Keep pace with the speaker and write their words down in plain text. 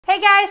Hey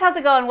guys, how's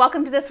it going?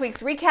 Welcome to this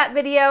week's recap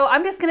video.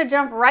 I'm just going to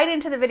jump right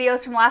into the videos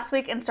from last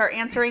week and start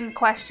answering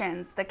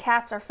questions. The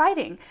cats are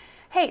fighting.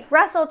 Hey,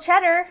 Russell,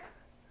 Cheddar.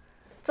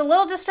 It's a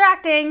little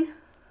distracting.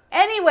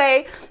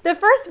 Anyway, the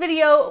first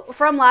video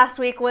from last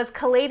week was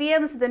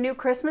caladiums, the new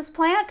Christmas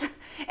plant.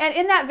 And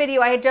in that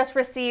video, I had just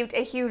received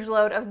a huge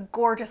load of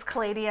gorgeous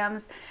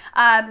caladiums.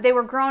 They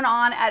were grown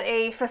on at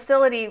a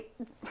facility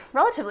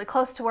relatively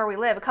close to where we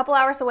live, a couple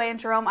hours away in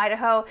Jerome,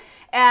 Idaho.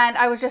 And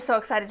I was just so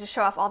excited to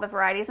show off all the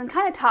varieties and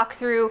kind of talk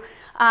through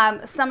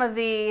some of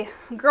the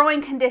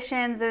growing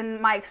conditions and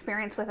my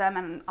experience with them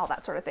and all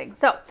that sort of thing.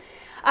 So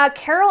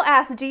Carol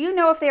asked, do you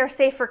know if they are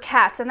safe for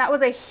cats? And that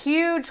was a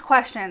huge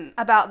question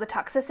about the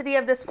toxicity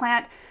of this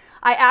plant.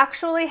 I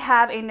actually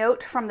have a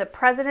note from the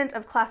president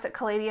of Classic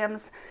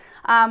Caladiums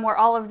where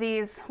all of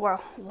these,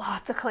 well,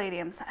 lots of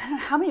caladiums. I don't know,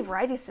 how many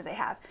varieties do they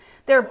have?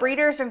 They're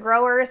breeders and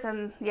growers,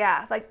 and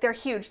yeah, like they're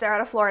huge. They're out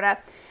of Florida.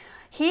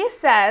 He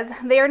says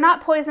they are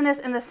not poisonous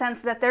in the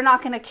sense that they're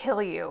not going to kill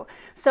you.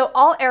 So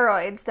all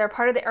aroids, they're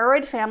part of the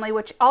aroid family,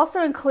 which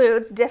also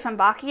includes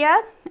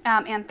Dieffenbachia,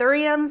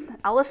 anthuriums,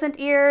 elephant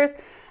ears,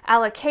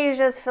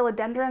 alocasias,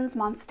 philodendrons,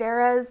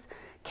 monsteras,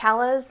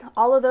 callas.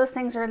 All of those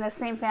things are in the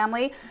same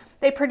family.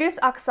 They produce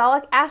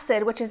oxalic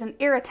acid, which is an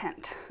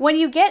irritant. When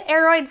you get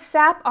aroid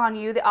sap on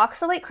you, the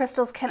oxalate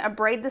crystals can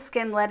abrade the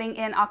skin, letting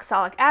in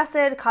oxalic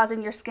acid,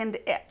 causing your skin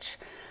to itch.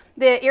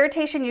 The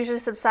irritation usually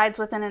subsides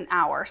within an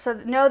hour. So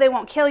no, they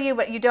won't kill you,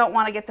 but you don't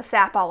want to get the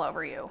sap all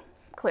over you,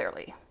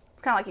 clearly.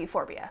 It's kind of like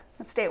euphorbia.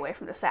 Stay away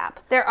from the sap.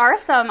 There are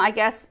some, I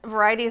guess,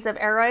 varieties of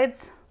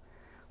aroids,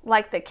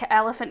 like the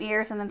elephant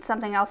ears and then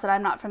something else that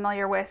I'm not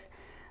familiar with,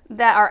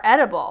 that are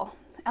edible.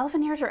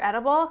 Elephant ears are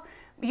edible.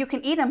 You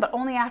can eat them, but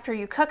only after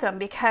you cook them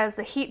because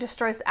the heat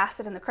destroys the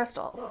acid in the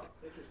crystals. Oh,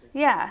 interesting.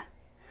 Yeah.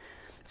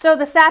 So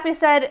the sap, he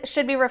said,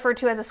 should be referred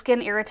to as a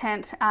skin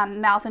irritant,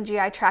 mouth and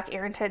GI tract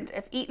irritant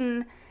if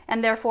eaten,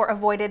 and therefore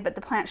avoided, but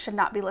the plant should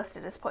not be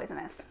listed as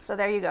poisonous. So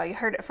there you go, you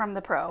heard it from the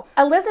pro.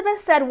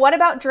 Elizabeth said, what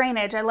about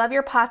drainage? I love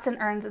your pots and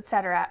urns,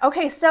 etc.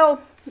 Okay, so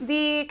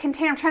the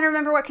container, I'm trying to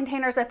remember what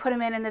containers I put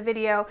them in the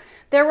video.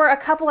 There were a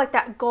couple like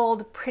that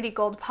gold, pretty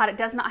gold pot. It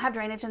does not have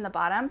drainage in the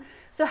bottom.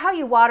 So how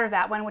you water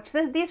that one, which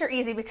these are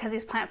easy because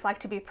these plants like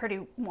to be pretty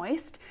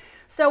moist.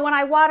 So when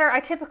I water, I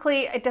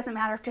typically, it doesn't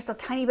matter, just a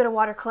tiny bit of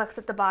water collects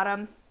at the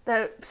bottom.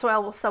 The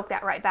soil will soak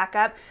that right back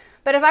up.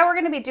 But if I were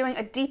going to be doing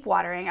a deep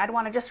watering, I'd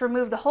want to just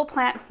remove the whole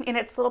plant in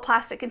its little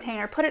plastic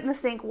container, put it in the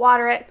sink,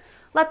 water it,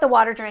 let the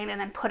water drain, and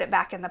then put it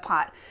back in the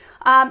pot.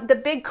 The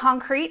big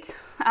concrete,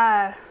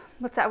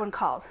 what's that one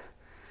called?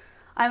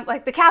 I'm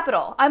like the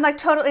Capitol. I'm like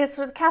totally, it's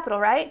the Capitol,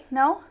 right?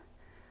 No?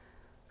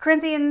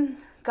 Corinthian,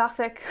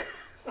 Gothic,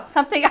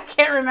 something I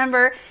can't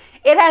remember.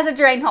 It has a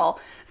drain hole.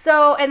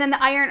 So, and then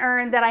the iron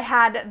urn that I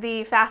had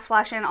the fast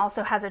flash in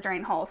also has a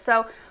drain hole.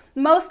 So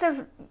most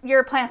of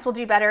your plants will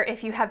do better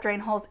if you have drain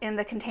holes in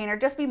the container.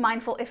 Just be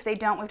mindful if they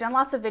don't. We've done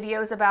lots of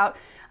videos about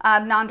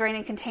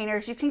non-draining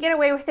containers. You can get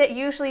away with it.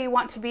 Usually you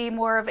want to be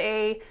more of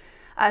a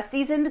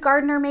seasoned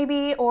gardener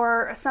maybe,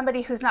 or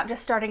somebody who's not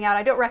just starting out.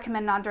 I don't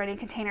recommend non-draining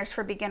containers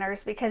for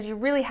beginners because you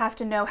really have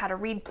to know how to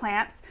read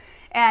plants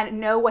and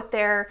know what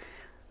their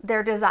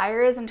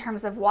desire is in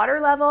terms of water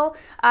level.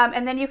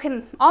 And then you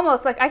can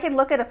almost, like I can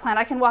look at a plant,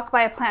 I can walk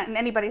by a plant in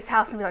anybody's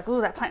house and be like,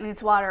 ooh, that plant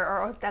needs water,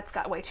 or oh, that's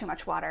got way too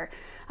much water.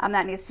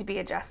 That needs to be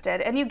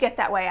adjusted. And you get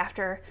that way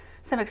after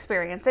some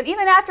experience. And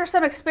even after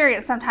some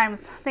experience, sometimes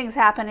things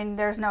happen and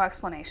there's no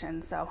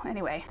explanation. So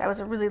anyway, that was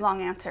a really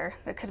long answer.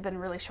 That could have been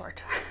really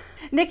short.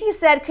 Nikki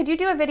said, could you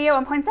do a video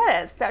on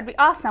poinsettias? That would be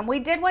awesome. We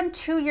did one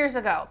 2 years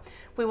ago.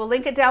 We will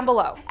link it down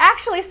below.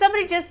 Actually,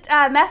 somebody just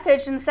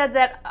messaged and said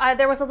that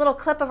there was a little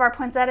clip of our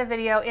poinsettia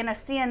video in a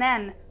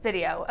CNN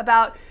video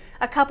about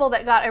a couple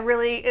that got a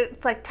really,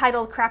 it's like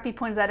titled crappy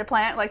poinsettia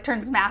plant, like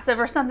turns massive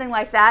or something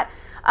like that.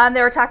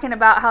 They were talking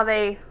about how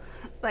they,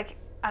 like,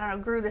 I don't know,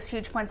 grew this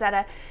huge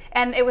poinsettia,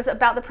 and it was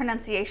about the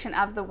pronunciation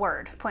of the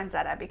word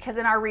poinsettia, because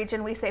in our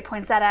region we say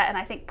poinsettia and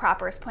I think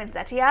proper is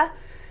poinsettia,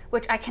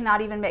 which I cannot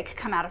even make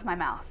come out of my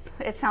mouth.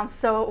 It sounds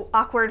so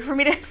awkward for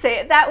me to say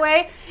it that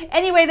way.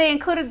 Anyway, they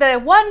included the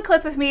one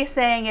clip of me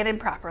saying it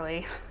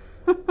improperly.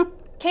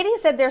 Katie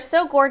said, they're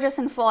so gorgeous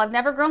and full. I've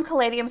never grown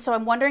caladiums, so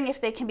I'm wondering if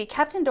they can be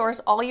kept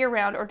indoors all year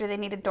round, or do they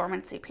need a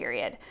dormancy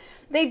period?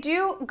 They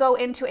do go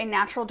into a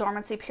natural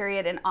dormancy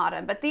period in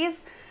autumn, but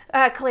these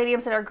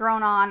caladiums that are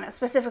grown on,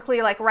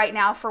 specifically like right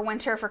now for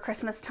winter, for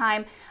Christmas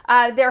time,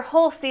 their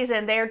whole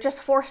season, they are just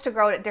forced to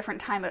grow at a different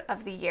time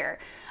of the year.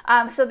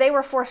 So they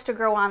were forced to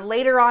grow on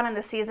later on in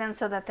the season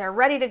so that they're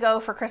ready to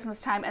go for Christmas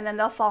time, and then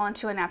they'll fall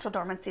into a natural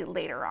dormancy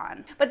later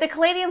on. But the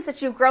caladiums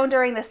that you've grown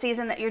during the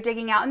season that you're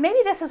digging out, and maybe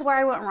this is where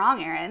I went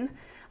wrong, Erin,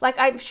 like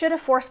I should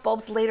have forced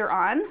bulbs later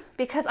on,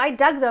 because I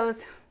dug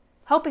those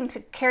hoping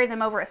to carry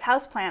them over as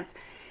houseplants.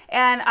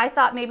 And I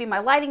thought maybe my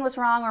lighting was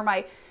wrong, or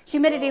my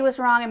humidity was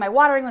wrong, and my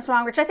watering was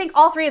wrong, which I think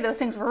all three of those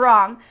things were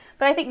wrong.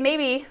 But I think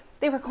maybe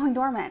they were going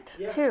dormant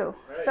too.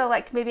 Right. So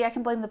like maybe I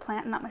can blame the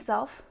plant and not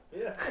myself.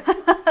 Yeah.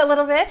 A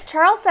little bit.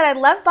 Charles said, I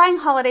love buying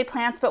holiday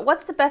plants, but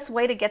what's the best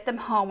way to get them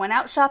home? When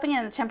out shopping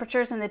and the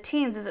temperatures in the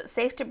teens, is it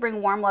safe to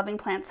bring warm, loving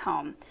plants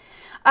home?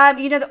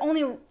 You know, the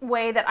only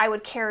way that I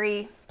would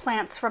carry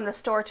plants from the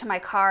store to my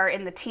car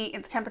in the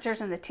temperatures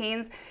in the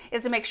teens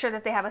is to make sure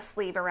that they have a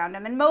sleeve around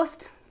them. And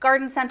most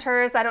garden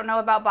centers, I don't know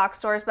about box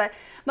stores, but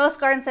most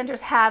garden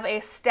centers have a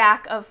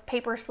stack of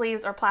paper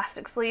sleeves or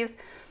plastic sleeves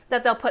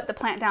that they'll put the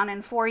plant down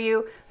in for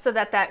you, so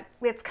that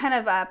it's kind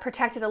of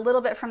protected a little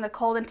bit from the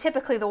cold. And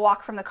typically the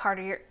walk from the car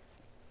to your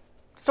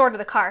store to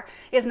the car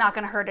is not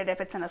going to hurt it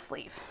if it's in a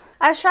sleeve.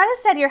 Shraddha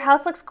said, your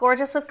house looks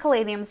gorgeous with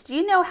caladiums. Do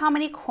you know how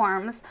many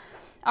corms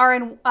are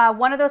in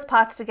one of those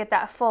pots to get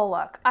that full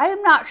look?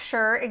 I'm not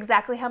sure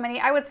exactly how many.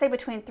 I would say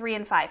between 3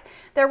 and 5.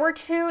 There were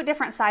 2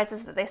 different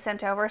sizes that they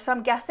sent over, so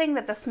I'm guessing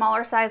that the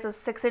smaller size was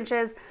 6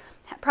 inches,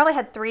 probably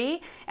had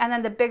 3, and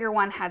then the bigger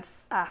one had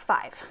 5.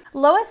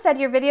 Lois said,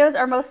 your videos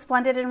are most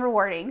splendid and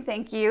rewarding.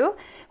 Thank you.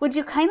 Would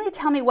you kindly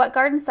tell me what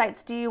garden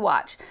sites do you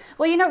watch?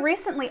 Well, you know,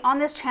 recently on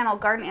this channel,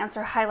 Garden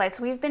Answer Highlights,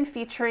 we've been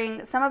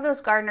featuring some of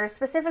those gardeners,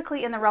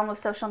 specifically in the realm of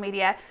social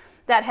media,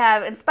 that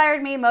have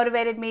inspired me,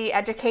 motivated me,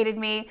 educated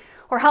me,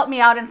 or helped me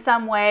out in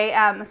some way.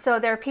 So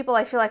there are people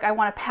I feel like I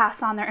want to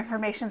pass on their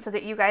information so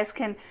that you guys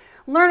can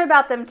learn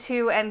about them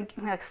too, and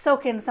like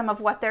soak in some of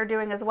what they're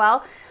doing as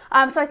well.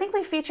 So I think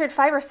we featured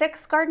 5 or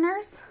 6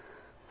 gardeners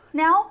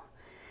now,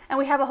 and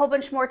we have a whole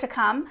bunch more to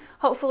come,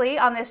 hopefully,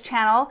 on this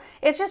channel.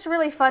 It's just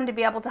really fun to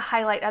be able to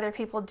highlight other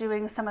people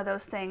doing some of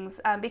those things,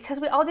 because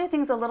we all do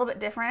things a little bit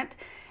different,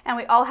 and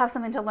we all have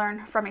something to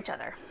learn from each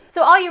other.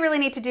 So all you really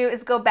need to do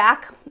is go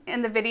back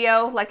in the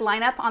video, like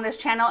lineup on this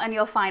channel, and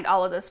you'll find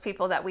all of those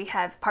people that we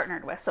have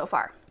partnered with so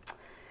far.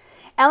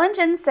 Ellen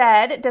Jen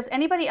said, does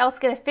anybody else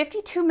get a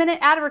 52-minute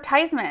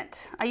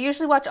advertisement? I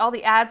usually watch all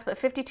the ads, but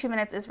 52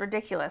 minutes is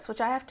ridiculous,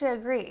 which I have to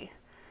agree.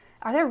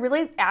 Are there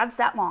really ads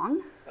that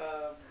long?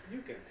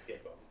 You can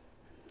skip them.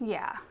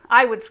 Yeah,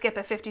 I would skip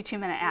a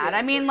 52-minute ad. Yeah,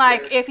 I mean, for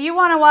like, sure. if you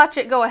want to watch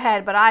it, go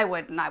ahead, but I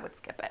wouldn't. I would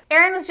skip it.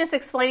 Erin was just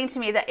explaining to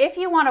me that if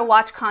you want to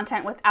watch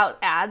content without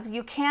ads,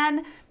 you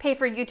can pay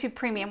for YouTube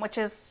Premium, which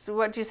is,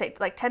 what did you say,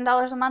 like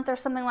 $10 a month or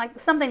something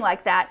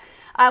like that,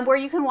 where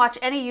you can watch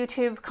any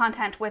YouTube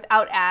content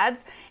without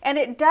ads. And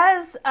it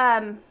does,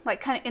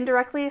 like, kind of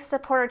indirectly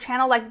support our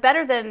channel, like,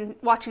 better than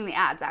watching the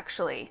ads,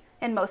 actually,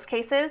 in most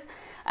cases.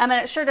 And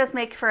it sure does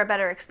make for a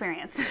better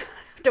experience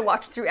to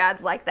watch through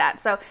ads like that.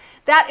 So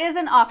that is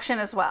an option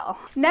as well.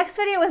 Next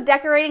video was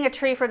decorating a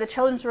tree for the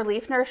Children's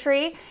Relief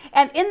Nursery.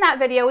 And in that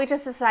video, we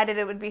just decided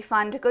it would be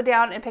fun to go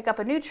down and pick up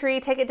a new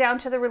tree, take it down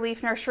to the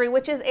Relief Nursery,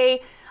 which is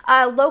a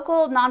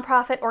local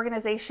nonprofit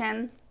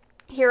organization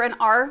here in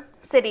our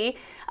city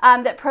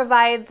that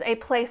provides a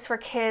place for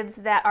kids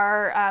that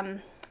are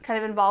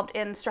kind of involved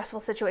in stressful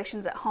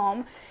situations at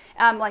home.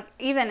 Like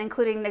even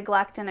including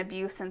neglect and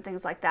abuse and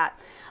things like that.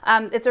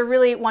 It's a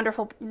really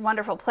wonderful,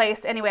 wonderful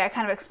place. Anyway, I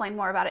kind of explained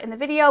more about it in the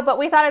video, but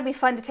we thought it'd be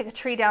fun to take a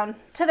tree down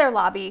to their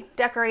lobby,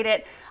 decorate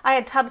it. I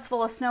had tubs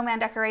full of snowman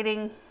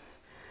decorations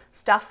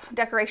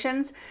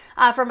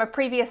from a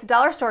previous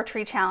dollar store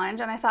tree challenge,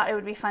 and I thought it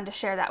would be fun to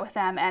share that with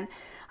them and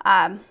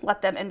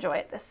let them enjoy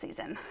it this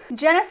season.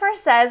 Jennifer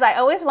says, I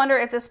always wonder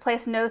if this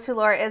place knows who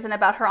Laura is and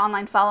about her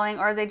online following,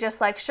 or are they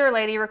just like, sure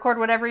lady, record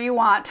whatever you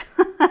want.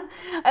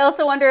 I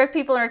also wonder if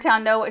people in her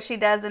town know what she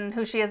does and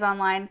who she is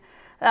online,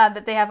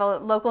 that they have a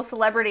local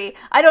celebrity.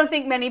 I don't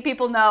think many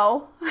people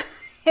know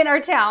in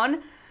our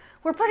town.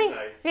 We're pretty,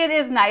 Nice. It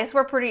is nice.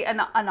 We're pretty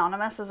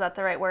anonymous. Is that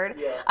the right word?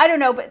 Yeah. I don't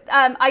know, but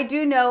I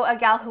do know a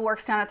gal who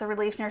works down at the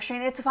Relief Nursery,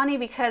 and it's funny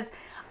because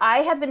I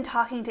have been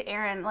talking to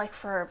Erin like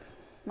for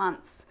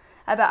months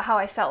about how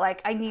I felt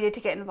like I needed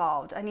to get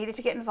involved. I needed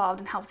to get involved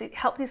and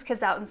help these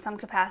kids out in some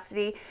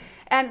capacity.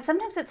 And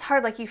sometimes it's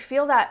hard, like you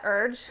feel that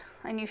urge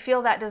and you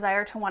feel that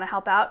desire to want to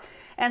help out.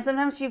 And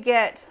sometimes you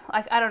get,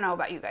 like, I don't know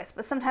about you guys,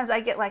 but sometimes I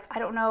get like, I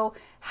don't know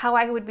how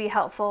I would be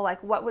helpful.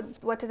 Like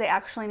what do they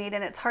actually need?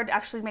 And it's hard to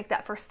actually make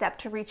that first step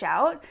to reach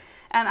out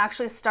and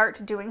actually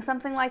start doing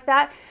something like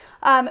that.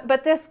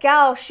 But this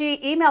gal, she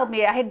emailed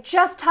me. I had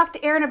just talked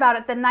to Erin about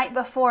it the night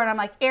before, and I'm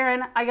like,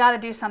 Erin, I got to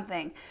do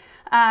something.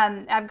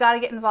 I've got to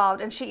get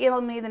involved. And she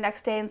emailed me the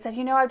next day and said,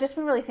 you know, I've just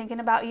been really thinking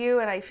about you,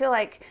 and I feel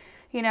like,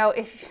 you know,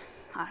 if,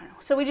 I don't know.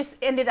 So we just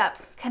ended up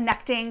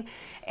connecting,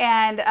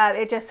 and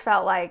it just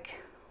felt like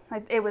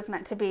it was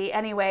meant to be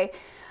anyway.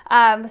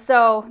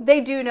 So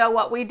they do know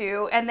what we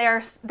do, and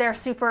they're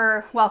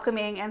super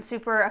welcoming and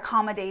super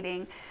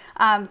accommodating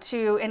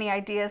to any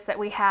ideas that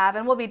we have,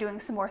 and we'll be doing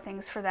some more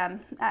things for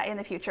them in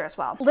the future as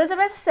well.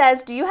 Elizabeth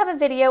says, do you have a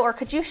video, or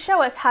could you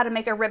show us how to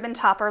make a ribbon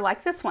topper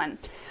like this one?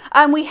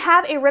 We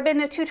have a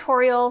ribbon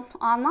tutorial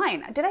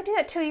online. Did I do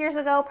that 2 years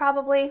ago?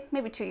 Probably,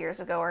 maybe 2 years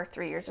ago or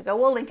 3 years ago.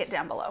 We'll link it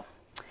down below.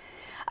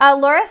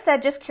 Laura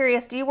said, just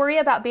curious, do you worry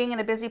about being in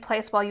a busy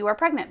place while you are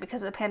pregnant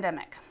because of the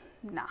pandemic?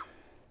 Nah,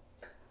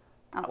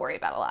 I don't worry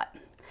about a lot.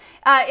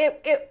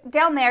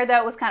 Down there, though,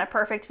 it was kind of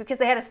perfect because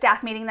they had a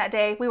staff meeting that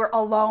day. We were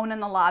alone in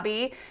the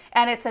lobby,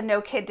 and it's a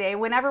no-kid day.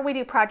 Whenever we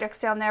do projects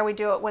down there, we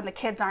do it when the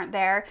kids aren't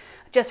there,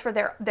 just for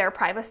their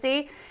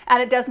privacy,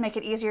 and it does make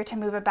it easier to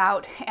move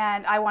about,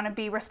 and I want to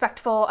be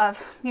respectful of,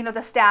 you know,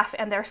 the staff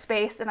and their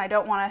space, and I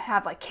don't want to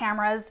have, like,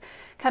 cameras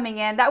coming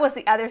in. That was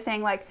the other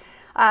thing, like,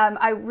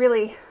 I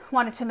really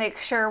wanted to make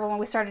sure when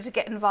we started to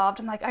get involved,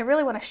 I'm like, I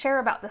really want to share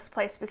about this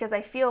place because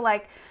I feel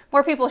like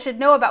more people should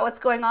know about what's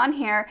going on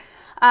here.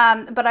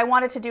 But I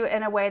wanted to do it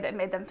in a way that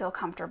made them feel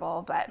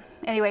comfortable. But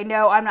anyway,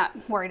 no, I'm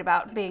not worried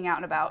about being out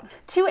and about.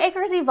 2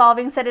 Acres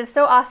Evolving said, it's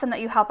so awesome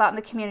that you help out in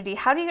the community.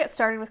 How do you get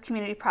started with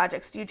community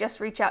projects? Do you just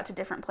reach out to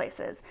different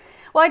places?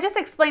 Well, I just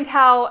explained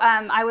how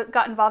I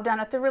got involved down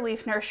at the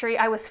Relief Nursery.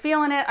 I was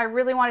feeling it. I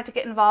really wanted to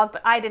get involved,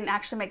 but I didn't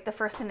actually make the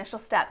first initial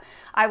step.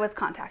 I was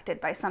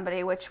contacted by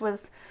somebody, which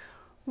was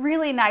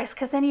really nice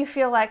because then you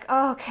feel like,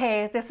 oh,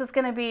 okay, this is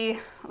going to be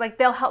like,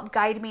 they'll help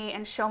guide me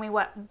and show me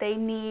what they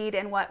need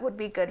and what would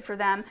be good for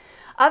them.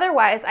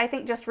 Otherwise, I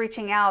think just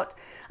reaching out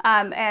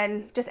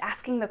and just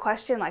asking the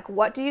question, like,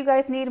 what do you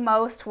guys need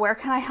most? Where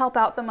can I help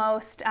out the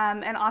most?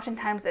 And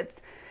oftentimes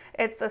it's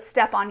a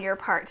step on your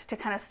part to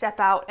kind of step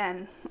out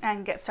and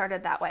get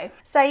started that way.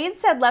 Saeed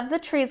said, love the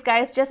trees,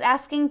 guys. Just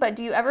asking, but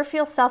do you ever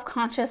feel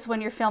self-conscious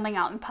when you're filming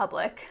out in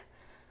public?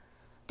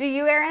 Do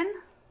you, Aaron?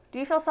 Do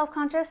you feel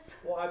self-conscious?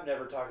 Well, I'm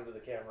never talking to the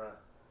camera.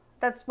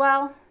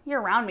 Well, you're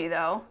around me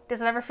though.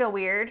 Does it ever feel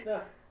weird? No.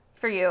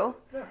 For you?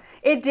 No.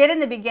 It did in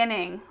the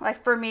beginning.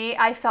 Like for me,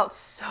 I felt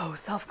so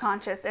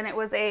self-conscious, and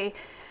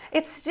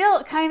it's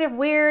still kind of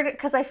weird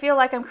because I feel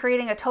like I'm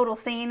creating a total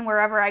scene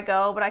wherever I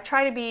go, but I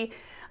try to be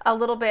a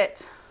little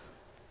bit,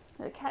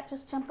 did the cat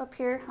just jump up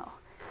here? Oh.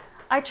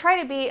 I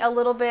try to be a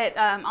little bit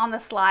on the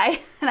sly,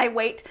 and I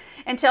wait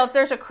until, if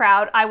there's a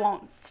crowd, I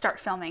won't start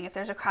filming. If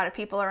there's a crowd of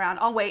people around,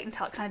 I'll wait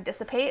until it kind of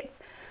dissipates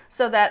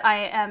so that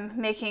I am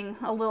making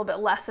a little bit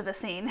less of a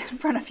scene in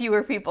front of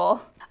fewer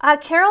people.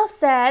 Carol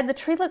said, the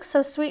tree looks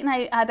so sweet, and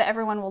I bet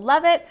everyone will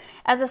love it.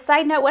 As a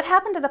side note, what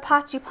happened to the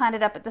pots you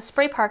planted up at the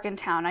spray park in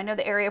town? I know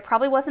the area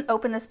probably wasn't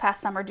open this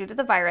past summer due to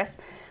the virus,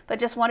 but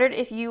just wondered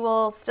if you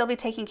will still be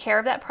taking care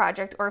of that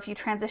project or if you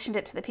transitioned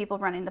it to the people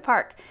running the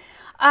park.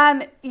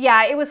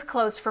 Yeah, it was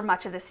closed for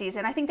much of the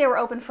season. I think they were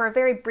open for a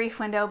very brief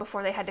window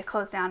before they had to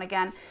close down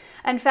again.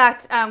 In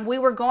fact, we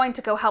were going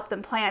to go help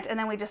them plant, and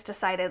then we just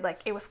decided,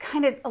 like, it was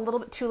kind of a little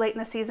bit too late in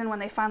the season when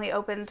they finally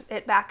opened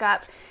it back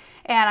up.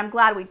 And I'm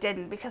glad we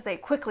didn't, because they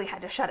quickly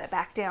had to shut it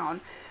back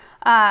down.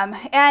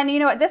 And, you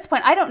know, at this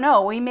point, I don't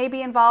know. We may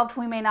be involved,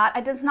 we may not.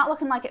 It's not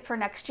looking like it for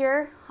next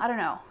year. I don't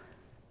know.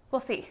 We'll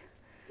see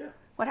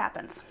what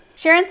happens.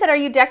 Sharon said, are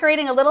you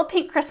decorating a little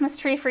pink Christmas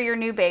tree for your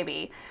new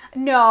baby?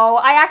 No,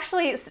 I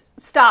actually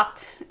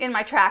stopped in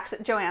my tracks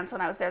at Joann's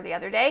when I was there the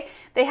other day.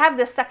 They have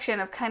this section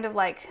of kind of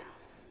like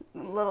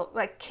little,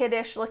 like,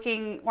 kiddish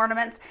looking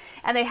ornaments,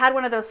 and they had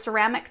one of those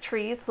ceramic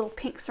trees, little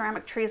pink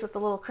ceramic trees with the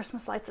little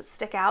Christmas lights that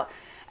stick out.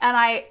 And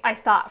I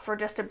thought for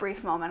just a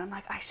brief moment, I'm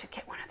like, I should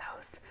get one of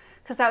those,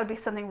 because that would be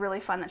something really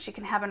fun that she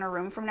can have in her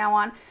room from now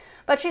on.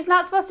 But she's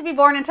not supposed to be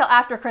born until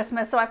after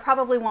Christmas, so I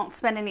probably won't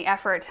spend any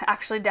effort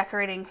actually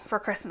decorating for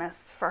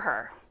Christmas for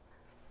her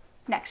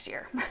next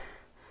year.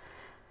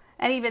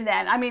 And even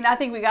then, I mean, I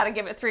think we got to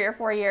give it 3 or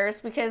 4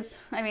 years, because,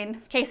 I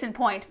mean, case in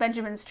point,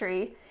 Benjamin's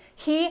tree.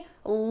 He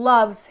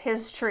loves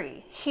his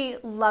tree. He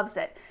loves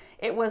it.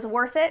 It was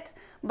worth it,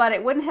 but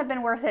it wouldn't have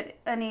been worth it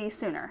any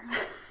sooner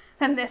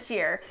than this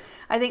year.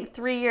 I think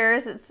 3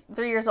 years,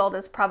 3 years old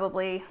is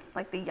probably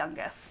like the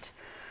youngest.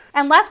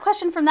 And last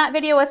question from that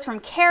video is from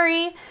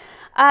Carrie.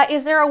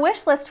 Is there a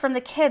wish list from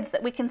the kids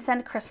that we can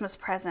send Christmas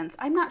presents?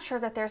 I'm not sure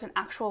that there's an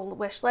actual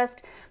wish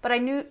list, but I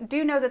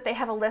do know that they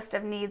have a list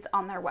of needs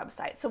on their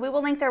website. So we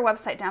will link their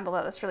website down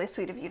below. That's really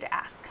sweet of you to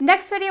ask.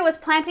 Next video is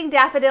planting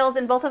daffodils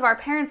in both of our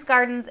parents'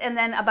 gardens, and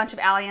then a bunch of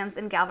alliums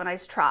in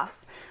galvanized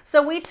troughs.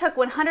 So we took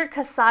 100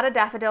 Casada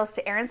daffodils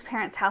to Aaron's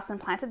parents' house and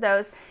planted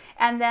those,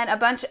 and then a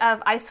bunch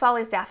of Ice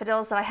Follies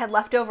daffodils that I had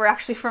left over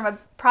actually from a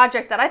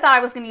project that I thought I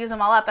was going to use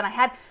them all up, and I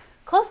had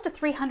close to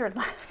 300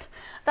 left.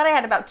 Thought I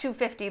had about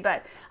 250,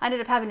 but I ended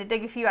up having to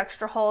dig a few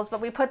extra holes. But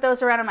we put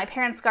those around in my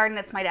parents' garden.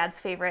 It's my dad's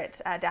favorite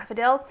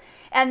daffodil.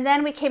 And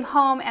then we came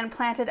home and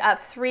planted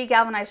up 3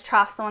 galvanized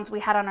troughs, the ones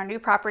we had on our new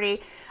property,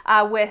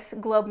 with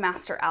Globe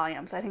Master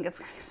alliums. I think it's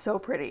so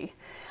pretty.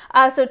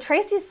 So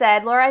Tracy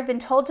said, Laura, I've been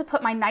told to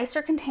put my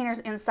nicer containers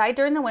inside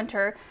during the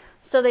winter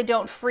so they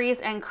don't freeze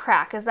and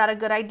crack. Is that a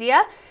good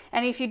idea?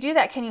 And if you do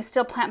that, can you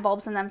still plant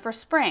bulbs in them for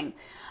spring?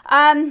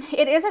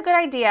 It is a good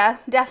idea,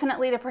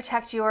 definitely, to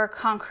protect your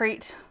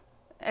concrete,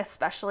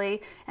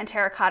 especially, and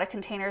terracotta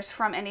containers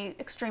from any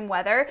extreme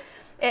weather.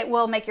 It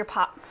will make your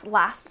pots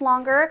last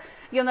longer.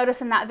 You'll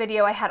notice in that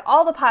video I had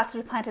all the pots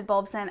we planted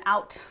bulbs in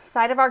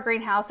outside of our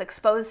greenhouse,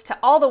 exposed to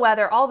all the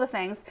weather, all the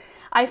things.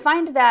 I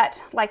find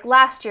that, like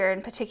last year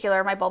in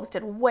particular, my bulbs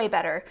did way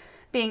better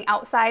being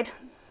outside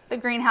the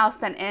greenhouse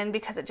than in,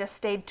 because it just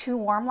stayed too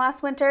warm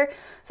last winter.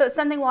 So it's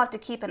something we'll have to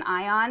keep an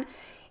eye on.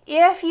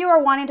 If you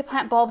are wanting to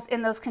plant bulbs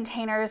in those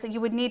containers,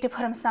 you would need to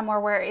put them somewhere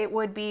where it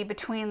would be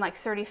between like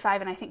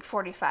 35 and I think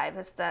 45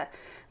 is the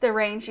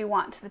range you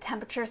want the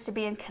temperatures to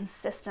be in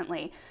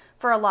consistently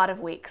for a lot of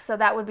weeks. So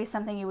that would be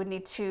something you would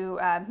need to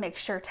make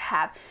sure to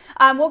have.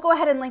 We'll go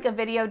ahead and link a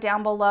video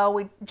down below.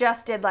 We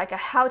just did like a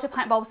how to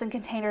plant bulbs in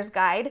containers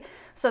guide,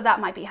 so that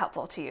might be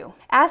helpful to you.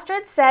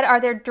 Astrid said, are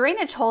there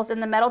drainage holes in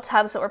the metal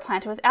tubs that were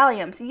planted with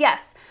alliums?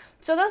 Yes.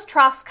 So those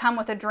troughs come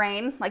with a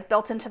drain like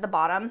built into the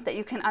bottom that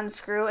you can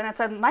unscrew, and it's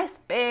a nice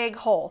big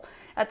hole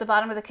at the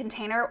bottom of the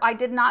container. I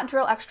did not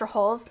drill extra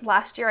holes.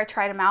 Last year I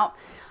tried them out.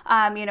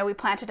 You know, we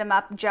planted them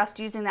up just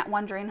using that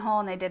one drain hole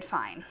and they did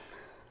fine.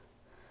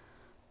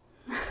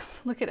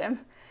 Look at him.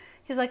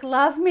 He's like,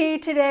 love me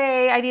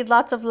today. I need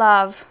lots of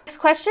love. Next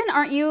question,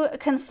 aren't you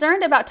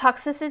concerned about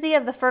toxicity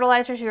of the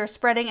fertilizers you are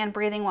spreading and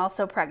breathing while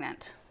so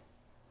pregnant?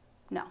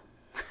 No.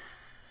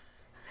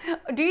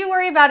 Do you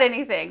worry about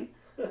anything?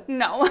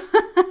 No.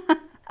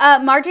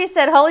 Margie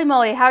said, holy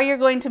moly, how are you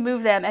going to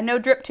move them? And no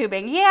drip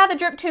tubing. Yeah, the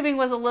drip tubing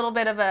was a little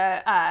bit of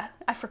a,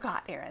 I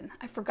forgot, Erin.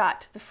 I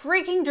forgot the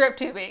freaking drip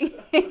tubing,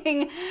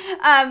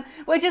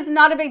 which is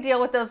not a big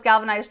deal with those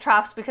galvanized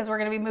troughs because we're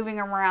going to be moving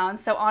them around.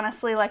 So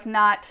honestly, like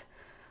not,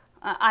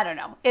 I don't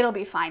know, it'll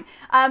be fine.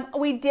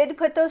 We did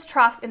put those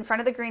troughs in front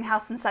of the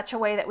greenhouse in such a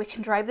way that we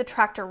can drive the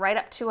tractor right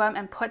up to them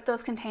and put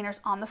those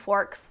containers on the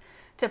forks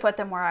to put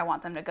them where I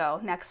want them to go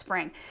next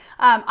spring.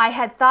 I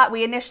had thought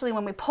we initially,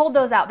 when we pulled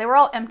those out, they were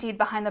all emptied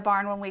behind the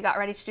barn when we got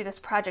ready to do this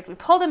project. We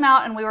pulled them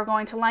out and we were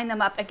going to line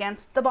them up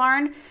against the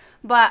barn.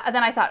 But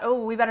then I thought,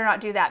 oh, we better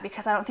not do that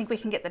because I don't think we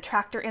can get the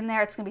tractor in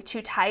there. It's going to be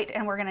too tight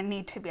and we're going to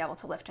need to be able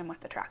to lift him with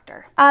the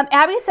tractor.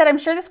 Abby said, I'm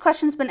sure this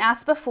question's been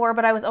asked before,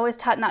 but I was always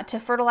taught not to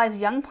fertilize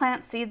young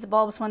plant seeds,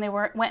 bulbs when they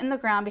went in the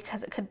ground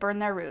because it could burn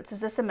their roots. Is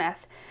this a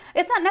myth?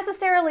 It's not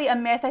necessarily a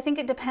myth. I think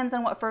it depends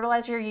on what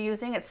fertilizer you're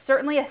using. It's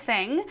certainly a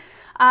thing.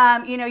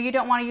 You know, you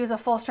don't want to use a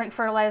full strength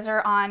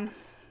fertilizer on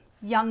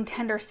young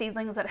tender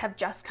seedlings that have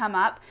just come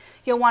up.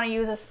 You'll want to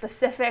use a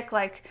specific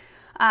like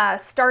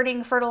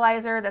starting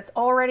fertilizer that's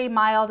already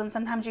mild, and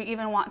sometimes you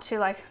even want to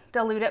like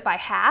dilute it by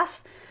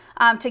half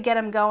to get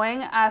them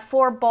going.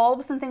 For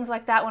bulbs and things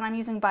like that, when I'm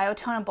using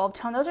Biotone and Bulb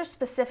Tone, those are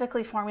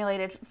specifically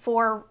formulated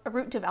for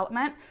root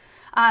development.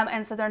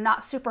 And so they're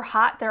not super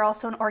hot. They're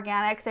also an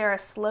organic. They're a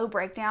slow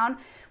breakdown.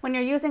 When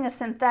you're using a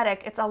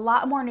synthetic, it's a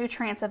lot more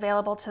nutrients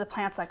available to the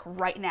plants like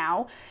right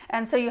now.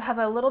 And so you have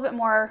a little bit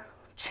more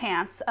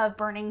chance of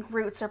burning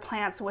roots or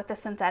plants with the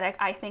synthetic,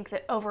 I think,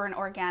 that over an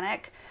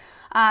organic.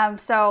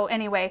 So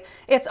anyway,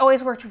 it's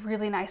always worked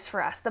really nice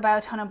for us, the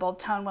Biotone and Bulb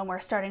Tone, when we're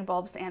starting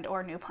bulbs and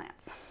or new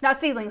plants. Not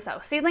seedlings though.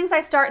 Seedlings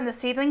I start in the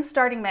seedling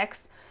starting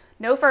mix,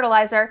 no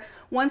fertilizer.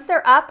 Once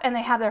they're up and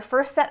they have their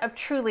first set of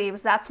true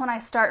leaves, that's when I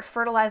start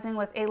fertilizing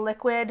with a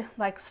liquid,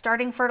 like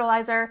starting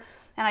fertilizer,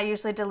 and I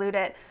usually dilute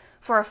it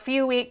for a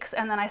few weeks,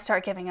 and then I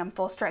start giving them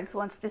full strength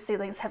once the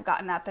seedlings have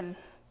gotten up and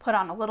put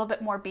on a little bit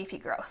more beefy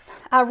growth.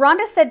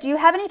 Rhonda said, do you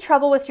have any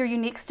trouble with your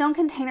unique stone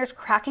containers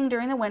cracking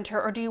during the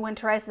winter, or do you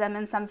winterize them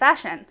in some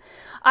fashion?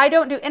 I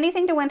don't do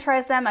anything to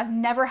winterize them. I've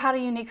never had a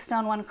unique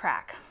stone one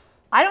crack.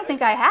 I don't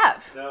think I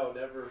have. No,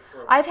 never.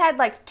 I've had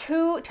like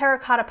 2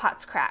 terracotta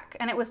pots crack,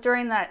 and it was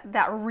during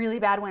that really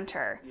bad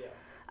winter.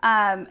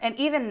 Yeah. And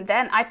even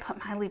then, I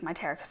leave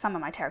some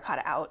of my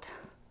terracotta out,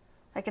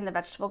 like in the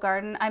vegetable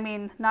garden. I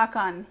mean, knock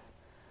on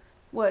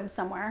wood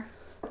somewhere.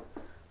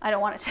 I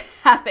don't want it to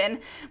happen,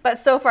 but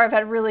so far I've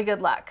had really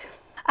good luck.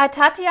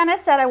 Tatiana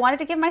said, I wanted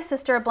to give my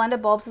sister a blend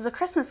of bulbs as a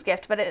Christmas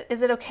gift, but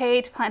is it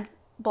okay to plant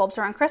bulbs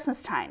around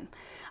Christmas time?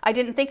 I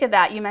didn't think of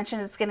that. You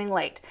mentioned it's getting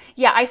late.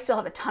 Yeah, I still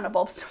have a ton of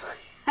bulbs to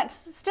plant.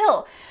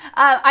 Still,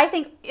 I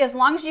think as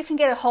long as you can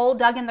get a hole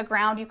dug in the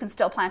ground, you can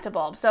still plant a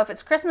bulb. So if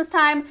it's Christmas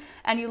time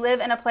and you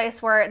live in a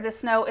place where the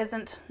snow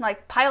isn't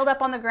like piled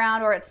up on the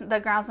ground, or the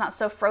ground's not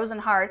so frozen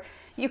hard,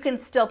 you can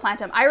still plant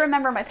them. I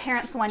remember my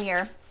parents one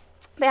year,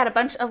 they had a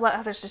bunch of,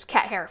 there's just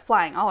cat hair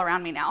flying all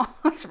around me now.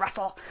 It's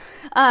Russell.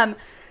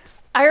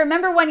 I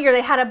remember one year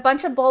they had a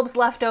bunch of bulbs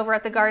left over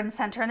at the garden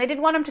center, and they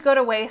didn't want them to go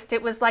to waste.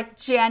 It was like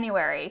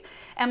January,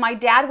 and my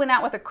dad went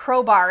out with a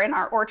crowbar in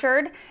our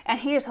orchard, and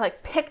he just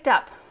like picked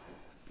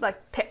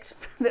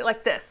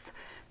like this,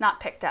 not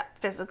picked up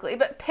physically,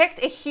 but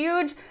picked a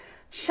huge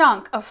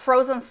chunk of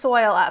frozen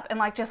soil up and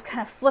like just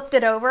kind of flipped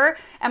it over,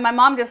 and my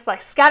mom just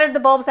like scattered the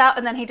bulbs out,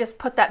 and then he just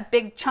put that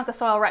big chunk of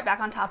soil right back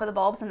on top of the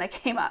bulbs, and they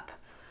came up.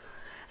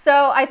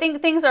 So I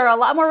think things are a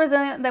lot more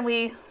resilient than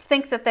we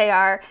think that they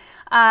are.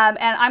 And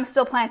I'm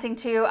still planting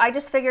too. I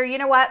just figure, you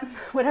know what,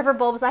 whatever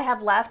bulbs I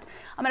have left,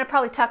 I'm going to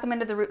probably tuck them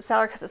into the root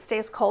cellar because it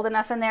stays cold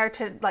enough in there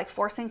to like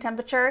forcing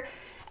temperature.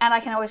 And I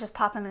can always just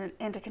pop them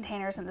into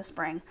containers in the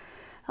spring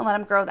and let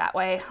them grow that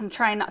way. I'm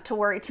trying not to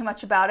worry too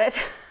much about it.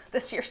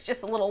 This year's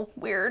just a little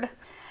weird.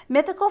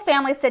 Mythical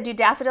Family said, do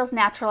daffodils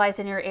naturalize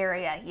in your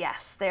area?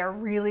 Yes, they are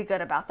really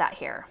good about that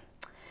here.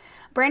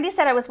 Brandy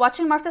said, I was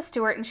watching Martha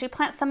Stewart and she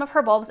plants some of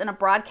her bulbs in a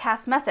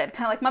broadcast method,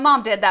 kind of like my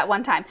mom did that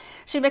one time.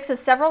 She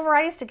mixes several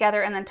varieties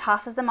together and then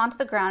tosses them onto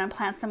the ground and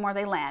plants them where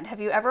they land. Have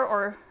you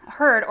ever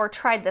heard or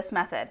tried this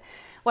method?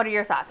 What are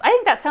your thoughts? I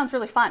think that sounds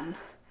really fun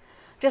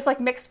just like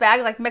mixed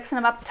bag, like mixing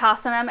them up,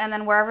 tossing them, and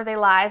then wherever they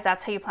lie,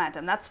 that's how you plant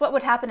them. That's what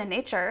would happen in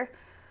nature.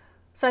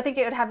 So I think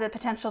it would have the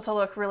potential to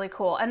look really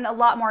cool and a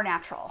lot more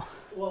natural.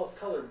 Well,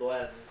 color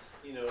blends,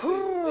 you know, they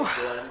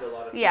blend a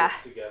lot of Yeah.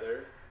 tulips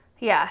together.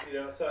 Yeah. You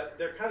know, so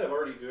they're kind of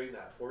already doing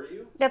that for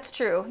you. That's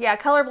true. Yeah,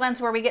 color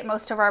blends where we get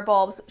most of our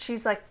bulbs.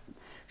 She's like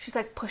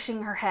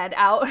pushing her head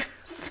out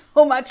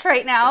so much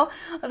right now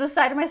on the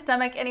side of my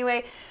stomach.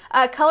 Anyway,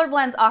 Color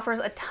Blends offers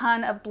a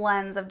ton of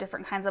blends of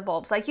different kinds of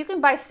bulbs. Like you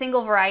can buy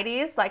single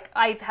varieties, like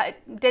I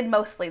did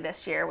mostly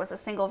this year was a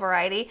single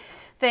variety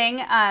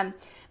thing.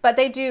 But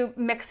they do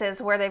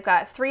mixes where they've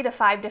got 3 to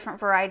 5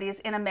 different varieties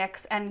in a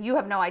mix, and you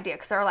have no idea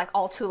because they're like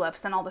all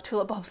tulips and all the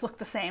tulip bulbs look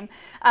the same.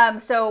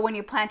 So when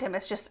you plant them,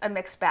 it's just a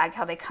mixed bag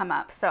how they come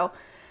up. So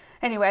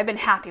anyway, I've been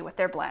happy with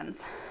their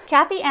blends.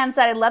 Kathy Ann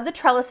said, I love the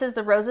trellises.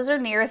 The roses are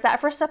near. Is that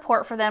for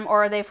support for them,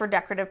 or are they for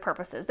decorative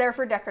purposes? They're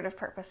for decorative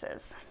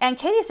purposes. And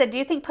Katie said, do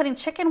you think putting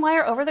chicken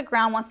wire over the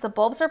ground once the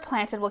bulbs are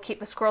planted will keep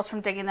the squirrels from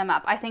digging them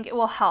up? I think it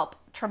will help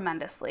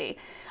tremendously.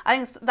 I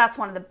think that's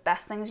one of the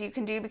best things you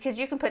can do, because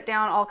you can put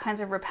down all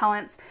kinds of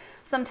repellents.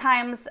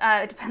 Sometimes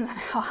it depends on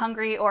how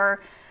hungry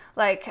or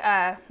like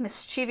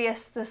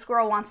mischievous the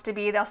squirrel wants to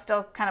be. They'll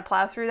still kind of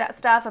plow through that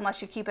stuff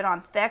unless you keep it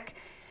on thick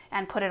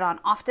and put it on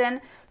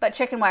often, but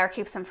chicken wire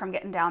keeps them from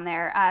getting down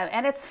there.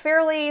 And it's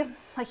fairly,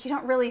 like, you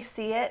don't really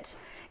see it.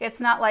 It's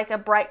not like a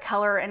bright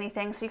color or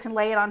anything, so you can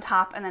lay it on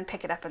top and then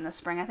pick it up in the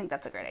spring. I think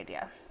that's a great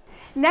idea.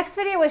 Next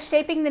video was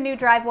shaping the new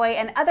driveway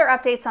and other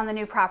updates on the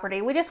new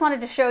property. We just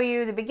wanted to show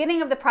you the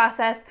beginning of the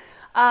process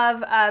of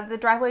the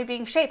driveway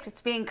being shaped.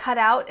 It's being cut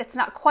out. It's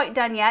not quite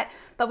done yet,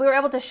 but we were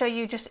able to show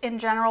you just in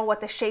general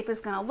what the shape is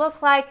going to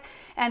look like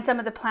and some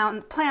of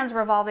the plans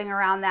revolving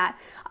around that.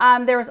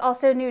 There was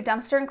also a new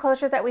dumpster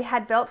enclosure that we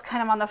had built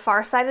kind of on the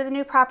far side of the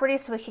new property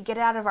so we could get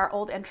it out of our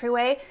old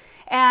entryway.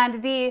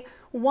 And the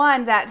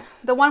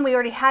one we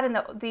already had in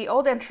the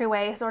old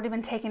entryway has already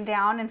been taken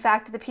down. In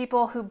fact, the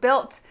people who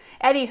built,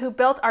 Eddie, who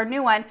built our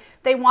new one,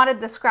 they wanted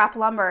the scrap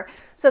lumber.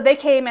 So they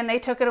came and they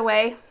took it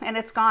away and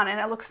it's gone, and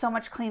it looks so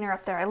much cleaner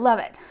up there. I love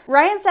it.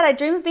 Ryan said, I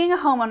dream of being a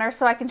homeowner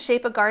so I can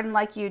shape a garden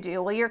like you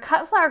do. Will your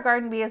cut flower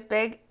garden be as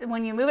big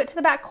when you move it to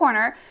the back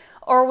corner,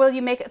 or will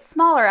you make it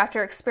smaller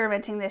after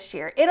experimenting this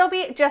year? It'll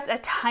be just a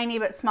tiny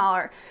bit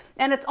smaller.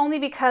 And it's only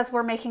because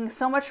we're making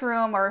so much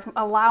room, or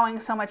allowing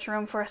so much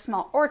room for a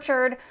small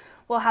orchard.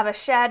 We'll have a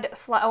shed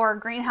or a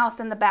greenhouse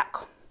in the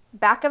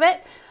back of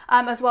it,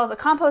 as well as a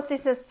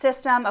composting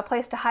system, a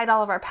place to hide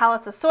all of our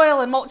pallets of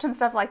soil and mulch and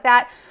stuff like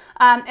that.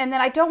 And then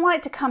I don't want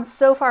it to come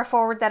so far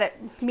forward that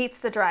it meets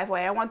the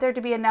driveway. I want there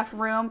to be enough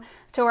room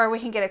to where we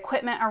can get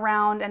equipment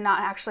around and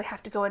not actually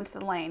have to go into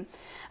the lane.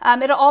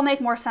 It'll all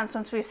make more sense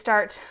once we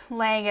start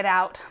laying it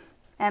out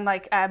and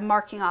like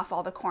marking off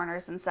all the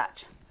corners and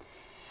such.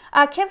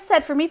 Kim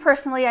said, for me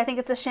personally, I think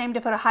it's a shame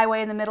to put a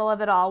highway in the middle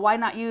of it all. Why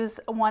not use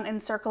one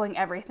encircling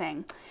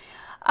everything?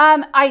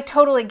 I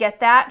totally get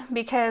that,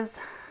 because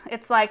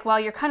it's like, well,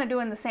 you're kind of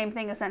doing the same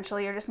thing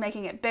essentially. You're just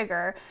making it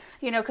bigger,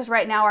 you know, because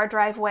right now our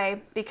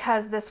driveway,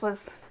 because this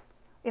was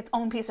its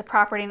own piece of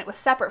property and it was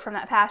separate from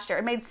that pasture,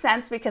 it made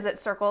sense because it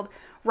circled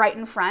right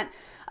in front.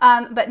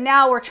 But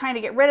now we're trying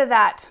to get rid of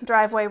that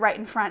driveway right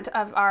in front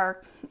of our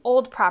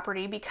old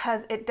property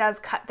because it does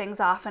cut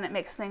things off and it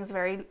makes things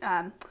very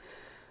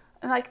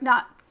like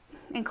not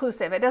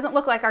inclusive. It doesn't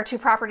look like our two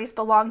properties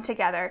belong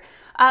together.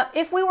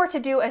 If we were to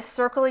do a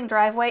circling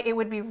driveway, it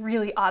would be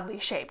really oddly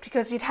shaped,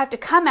 because you'd have to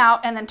come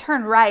out and then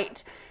turn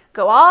right,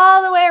 go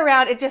all the way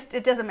around.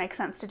 It doesn't make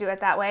sense to do it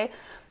that way.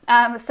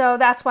 So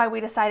that's why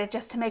we decided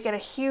just to make it a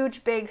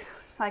huge, big,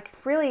 like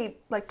really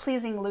like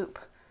pleasing loop.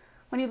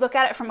 When you look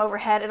at it from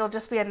overhead, it'll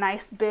just be a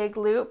nice big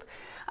loop.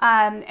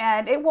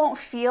 And it won't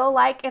feel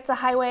like it's a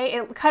highway.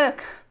 It kind of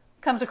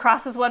comes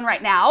across as one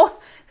right now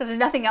because there's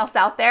nothing else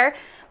out there.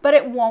 But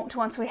it won't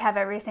once we have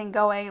everything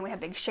going and we have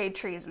big shade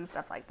trees and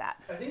stuff like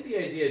that. I think the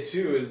idea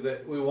too is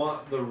that we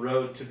want the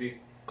road to be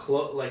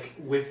like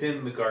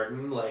within the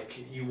garden. Like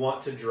you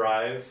want to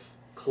drive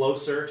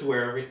closer to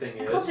where everything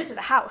is. Closer to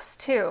the house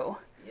too.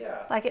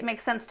 Yeah. Like it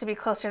makes sense to be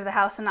closer to the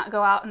house and not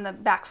go out in the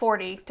back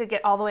 40 to get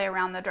all the way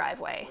around the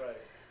driveway. Right.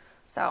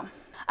 So,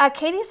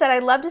 Katie said,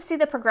 I'd love to see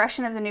the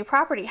progression of the new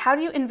property. How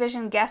do you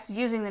envision guests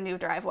using the new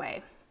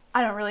driveway?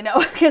 I don't really know,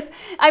 because,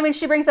 I mean,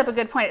 she brings up a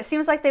good point. It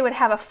seems like they would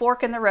have a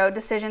fork in the road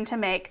decision to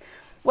make,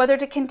 whether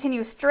to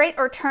continue straight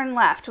or turn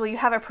left. Will you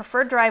have a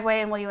preferred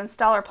driveway, and will you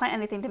install or plant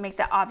anything to make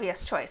that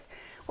obvious choice?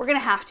 We're going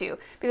to have to,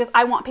 because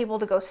I want people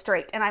to go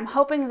straight, and I'm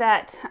hoping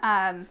that,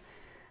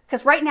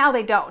 because right now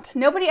they don't.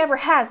 Nobody ever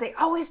has. They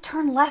always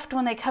turn left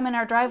when they come in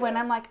our driveway, and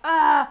I'm like,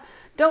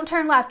 don't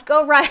turn left,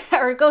 go right,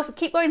 or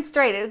keep going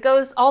straight. It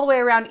goes all the way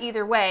around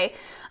either way,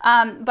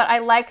 but I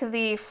like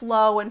the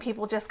flow when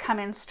people just come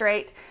in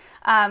straight.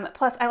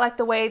 Plus, I like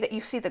the way that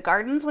you see the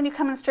gardens when you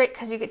come in straight,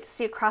 because you get to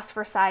see across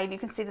Versailles, you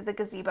can see to the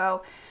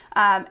gazebo,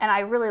 and I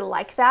really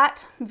like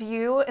that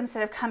view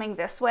instead of coming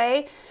this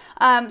way.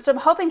 So I'm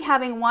hoping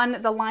having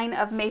the line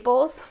of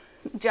maples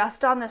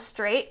just on the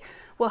straight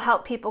will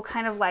help people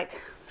kind of like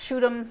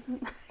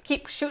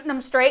keep shooting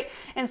them straight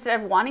instead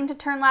of wanting to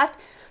turn left.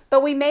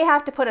 But we may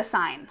have to put a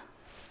sign.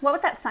 What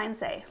would that sign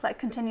say? Like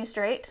continue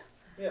straight?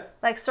 Yeah.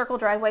 Like circle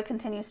driveway,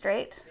 continue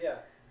straight? Yeah.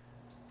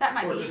 That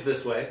might or be. just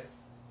this way.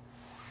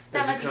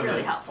 That might be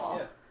really helpful.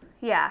 Yeah.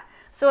 Yeah.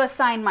 So a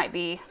sign might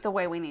be the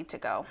way we need to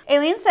go.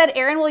 Aileen said,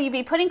 Erin, will you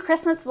be putting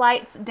Christmas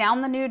lights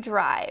down the new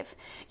drive?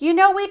 You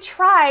know, we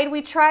tried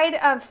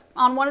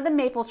on one of the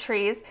maple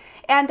trees,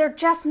 and they're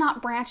just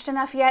not branched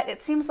enough yet.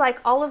 It seems like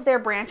all of their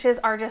branches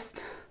are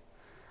just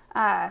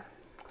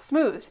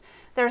smooth.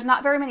 There's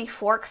not very many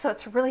forks, so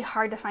it's really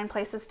hard to find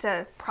places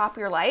to prop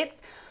your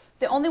lights.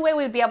 The only way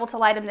we'd be able to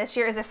light them this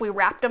year is if we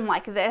wrapped them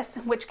like this,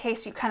 in which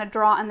case you kind of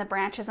draw in the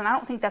branches, and I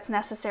don't think that's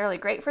necessarily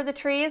great for the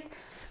trees.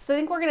 So I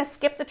think we're going to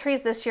skip the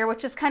trees this year,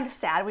 which is kind of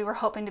sad. We were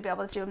hoping to be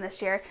able to do them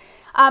this year.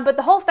 But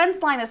the whole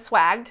fence line is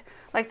swagged.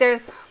 Like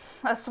there's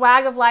a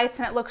swag of lights,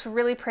 and it looks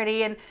really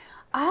pretty. And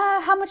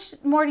how much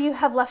more do you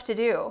have left to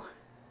do?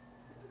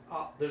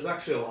 There's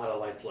actually a lot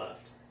of lights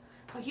left.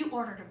 Well, you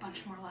ordered a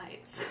bunch more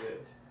lights. I did.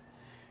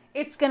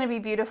 It's going to be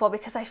beautiful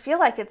because I feel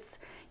like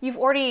you've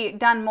already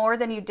done more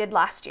than you did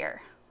last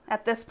year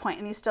at this point,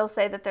 and you still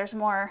say that there's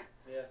more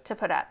to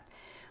put up.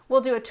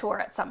 We'll do a tour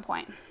at some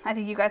point. I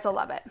think you guys will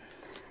love it.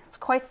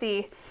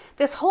 It's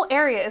this whole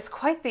area is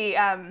quite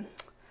the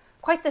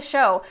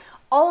show.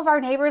 All of our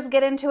neighbors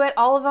get into it,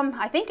 all of them.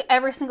 I think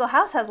every single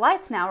house has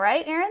lights now,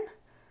 right, Erin?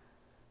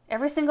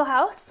 Every single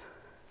house?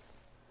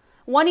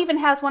 One even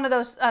has one of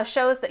those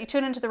shows that you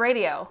tune into the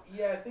radio.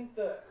 Yeah, I think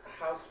the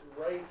house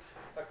right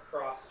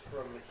across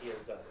from Makia's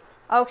does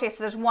it. Okay,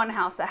 so there's one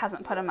house that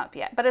hasn't put them up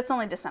yet, but it's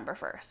only December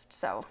 1st,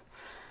 so.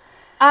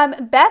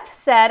 Beth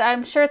said,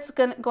 I'm sure it's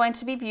going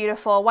to be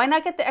beautiful. Why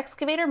not get the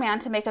excavator man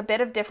to make a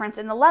bit of difference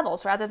in the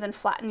levels rather than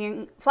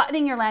flattening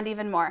your land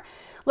even more?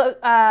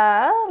 Look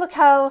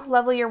how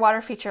lovely your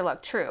water feature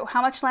looked. True.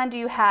 How much land do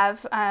you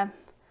have?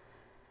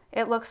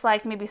 It looks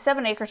like maybe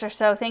 7 acres or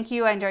so. Thank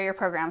you. I enjoy your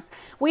programs.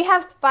 We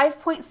have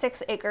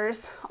 5.6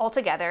 acres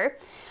altogether.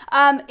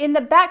 In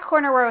the back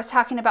corner where I was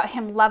talking about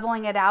him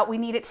leveling it out, we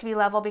need it to be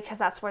level because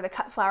that's where the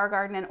cut flower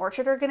garden and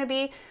orchard are going to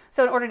be.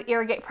 So in order to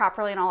irrigate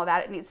properly and all of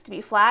that, it needs to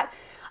be flat.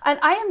 And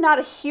I am not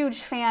a huge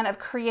fan of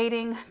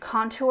creating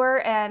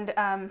contour and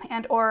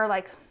or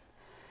like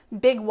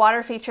big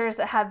water features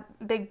that have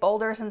big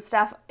boulders and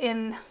stuff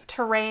in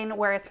terrain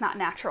where it's not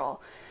natural.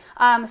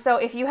 So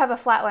if you have a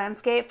flat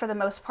landscape, for the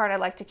most part, I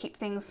like to keep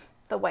things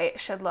the way it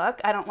should look.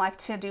 I don't like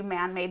to do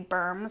man-made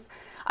berms.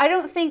 I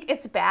don't think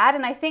it's bad,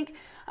 and I think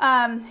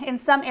in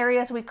some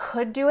areas we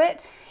could do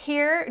it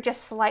here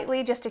just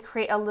slightly just to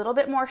create a little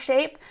bit more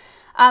shape.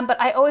 But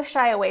I always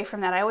shy away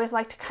from that. I always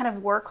like to kind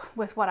of work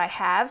with what I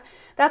have.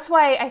 That's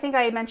why I think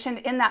I mentioned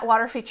in that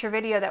water feature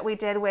video that we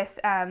did with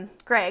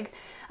Greg,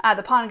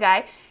 the pond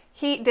guy,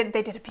 they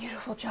did a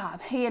beautiful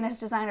job. He and his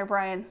designer,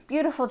 Brian,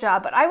 beautiful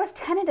job. But I was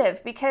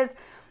tentative because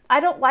I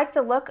don't like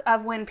the look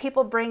of when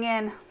people bring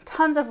in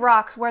tons of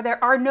rocks where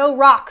there are no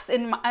rocks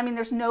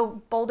there's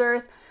no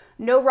boulders,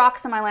 no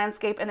rocks in my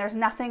landscape, and there's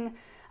nothing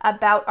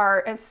about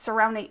our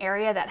surrounding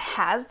area that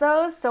has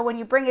those. So when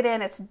you bring it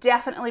in, it's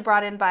definitely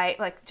brought in by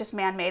like just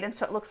man-made, and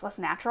so it looks less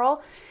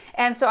natural.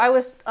 And so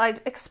I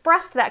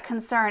expressed that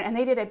concern, and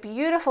they did a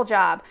beautiful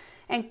job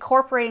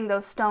incorporating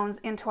those stones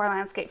into our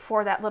landscape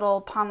for that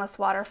little pondless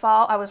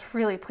waterfall. I was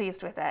really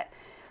pleased with it.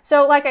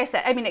 So like I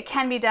said, it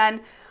can be done.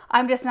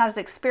 I'm just not as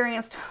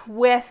experienced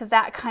with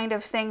that kind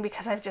of thing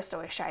because I've just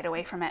always shied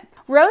away from it.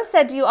 Rose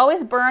said, do you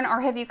always burn or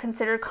have you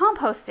considered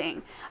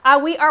composting?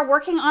 We are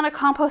working on a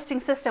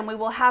composting system. We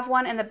will have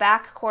one in the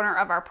back corner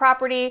of our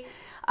property.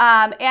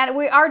 And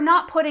we are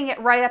not putting it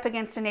right up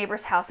against a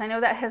neighbor's house. I know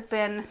that has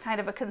been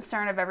kind of a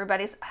concern of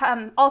everybody's.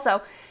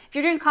 Also, if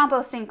you're doing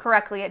composting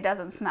correctly, it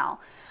doesn't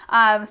smell.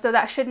 So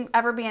that shouldn't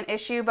ever be an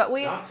issue, but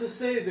not to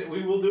say that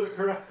we will do it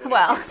correctly.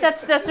 Well,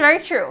 that's very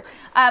true.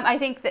 I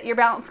think that your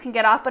balance can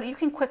get off, but you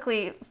can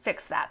quickly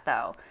fix that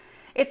though.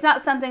 It's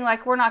not something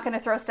like we're not going to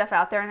throw stuff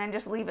out there and then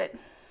just leave it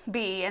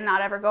be and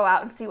not ever go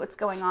out and see what's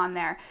going on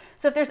there.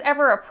 So if there's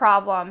ever a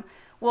problem,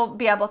 we'll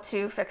be able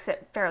to fix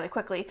it fairly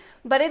quickly.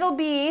 But it'll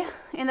be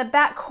in the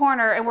back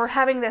corner, and we're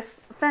having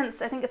this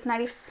fence, I think it's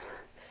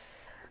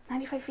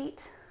 95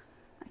 feet,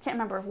 I can't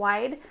remember,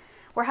 wide.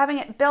 We're having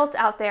it built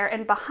out there,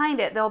 and behind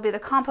it there'll be the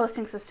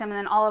composting system and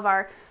then all of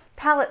our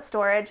pallet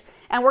storage,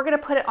 and we're going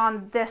to put it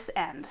on this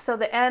end, so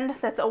the end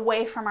that's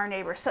away from our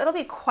neighbors. So it'll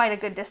be quite a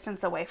good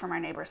distance away from our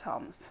neighbors'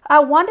 homes.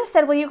 Wanda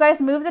said, will you guys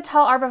move the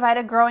tall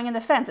arborvitae growing in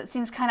the fence? It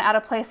seems kind of out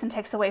of place and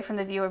takes away from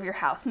the view of your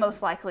house.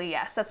 Most likely,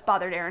 yes. That's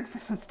bothered Aaron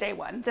since day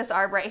one. This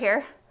arb right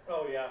here.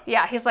 Oh, yeah.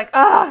 Yeah, he's like,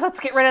 oh, let's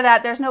get rid of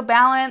that. There's no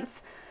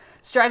balance.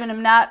 It's driving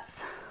him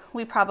nuts.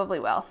 We probably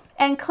will.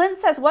 And Clint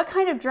says, what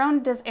kind of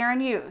drone does Aaron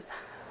use?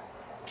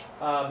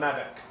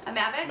 Mavic. A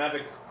Mavic?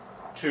 Mavic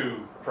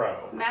 2 Pro.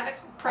 Mavic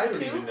Pro 2? I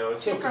don't even know.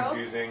 It's so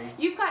confusing.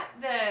 You've got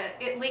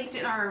it linked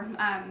in our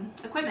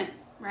equipment,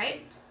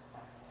 right?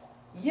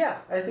 Yeah,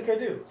 I think I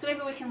do. So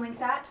maybe we can link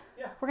that?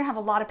 Yeah. We're going to have a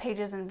lot of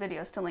pages and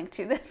videos to link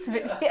to this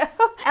video.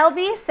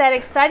 LB said,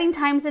 exciting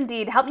times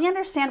indeed. Help me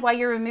understand why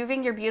you're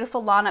removing your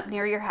beautiful lawn up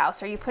near your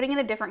house. Are you putting in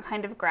a different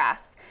kind of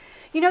grass?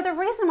 You know, the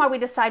reason why we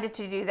decided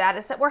to do that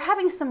is that we're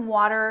having some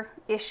water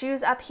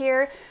issues up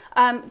here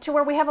to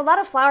where we have a lot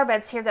of flower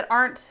beds here that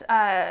aren't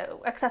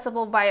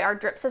accessible by our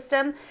drip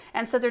system.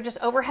 And so they're just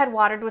overhead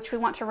watered, which we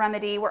want to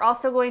remedy. We're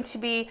also going to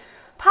be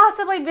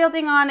possibly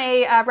building on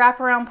a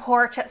wraparound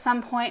porch at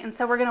some point, and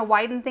so we're going to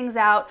widen things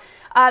out.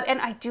 And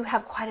I do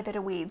have quite a bit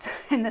of weeds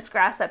in this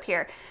grass up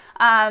here.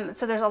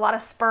 So there's a lot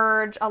of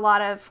spurge, a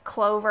lot of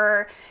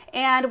clover,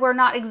 and we're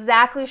not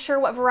exactly sure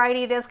what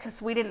variety it is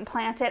because we didn't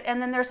plant it.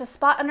 And then there's a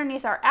spot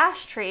underneath our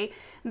ash tree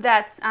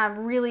that's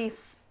really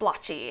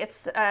splotchy.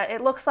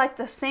 It looks like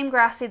the same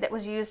grass seed that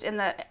was used in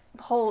the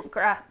whole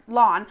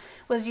lawn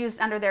was used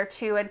under there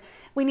too. And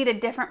we need a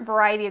different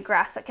variety of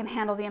grass that can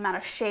handle the amount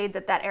of shade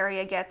that that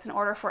area gets in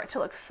order for it to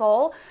look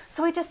full.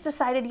 So we just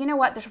decided, you know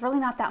what, there's really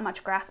not that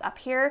much grass up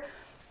here.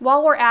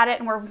 While we're at it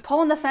and we're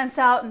pulling the fence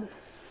out and,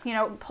 you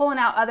know, pulling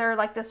out other,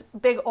 like this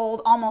big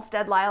old almost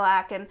dead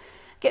lilac and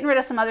getting rid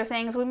of some other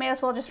things, we may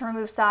as well just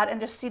remove sod and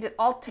just seed it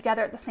all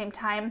together at the same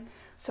time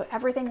so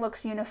everything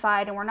looks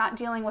unified and we're not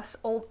dealing with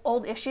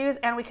old issues,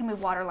 and we can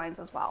move water lines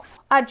as well.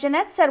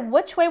 Jeanette said,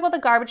 which way will the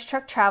garbage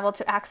truck travel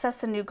to access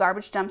the new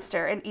garbage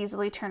dumpster and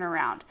easily turn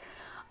around?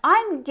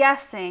 I'm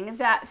guessing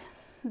that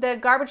the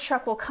garbage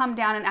truck will come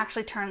down and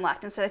actually turn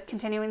left instead of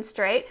continuing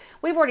straight.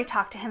 We've already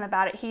talked to him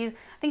about it. I think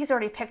he's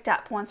already picked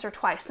up once or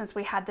twice since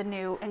we had the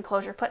new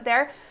enclosure put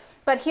there.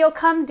 But he'll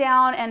come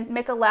down and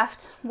make a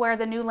left where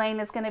the new lane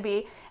is going to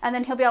be, and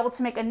then he'll be able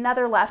to make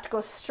another left, go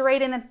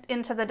straight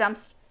into the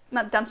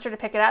dumpster to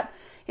pick it up.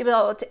 He'll be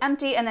able to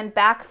empty and then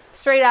back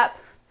straight up,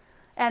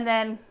 and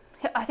then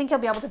I think he'll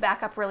be able to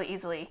back up really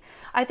easily.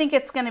 I think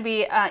it's going to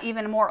be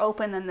even more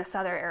open than this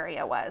other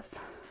area was.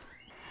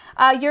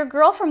 Your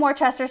girl from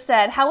Worcester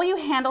said, how will you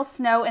handle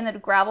snow in the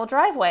gravel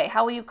driveway?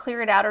 How will you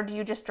clear it out, or do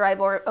you just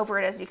drive over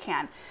it as you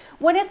can?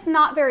 When it's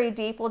not very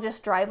deep, we'll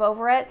just drive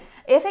over it.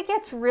 If it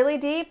gets really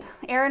deep,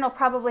 Aaron will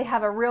probably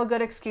have a real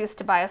good excuse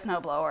to buy a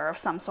snowblower of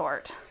some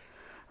sort,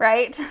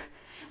 right?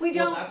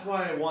 Well, that's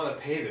why I want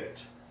to pave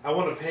it. I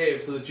want to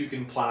pave so that you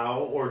can plow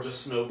or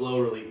just snow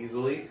blow really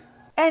easily.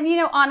 And you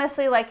know,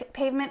 honestly, like,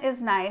 pavement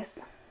is nice.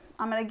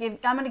 I'm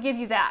gonna give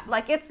you that.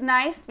 Like, it's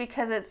nice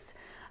because it's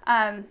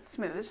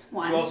smooth.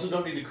 You also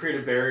don't need to create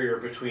a barrier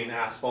between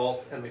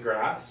asphalt and the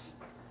grass.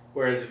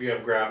 Whereas if you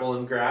have gravel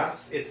and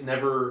grass, it's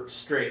never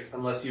straight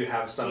unless you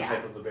have some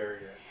type of a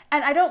barrier.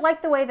 And I don't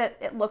like the way that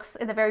it looks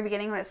in the very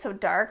beginning when it's so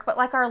dark, but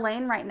like our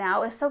lane right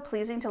now is so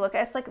pleasing to look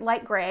at. It's like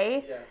light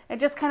gray. Yeah. It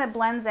just kind of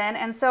blends in.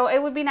 And so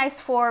it would be nice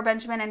for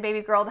Benjamin and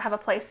baby girl to have a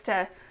place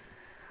to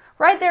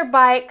ride their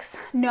bikes.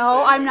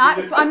 No, I'm not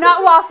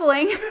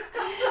waffling.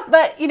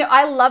 But you know,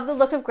 I love the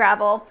look of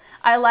gravel.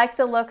 I like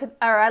the look,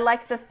 or I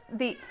like the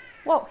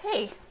whoa,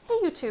 hey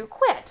you two,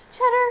 quit.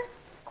 Cheddar,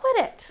 quit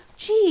it.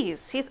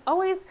 Jeez, he's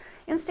always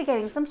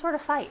instigating some sort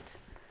of fight.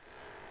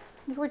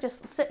 We're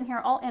just sitting here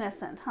all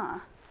innocent, huh?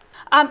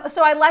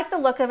 So I like the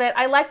look of it.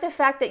 I like the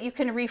fact that you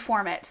can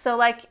reform it. So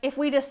like if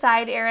we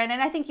decide, Aaron,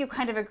 and I think you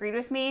kind of agreed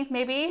with me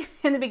maybe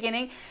in the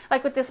beginning,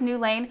 like with this new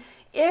lane,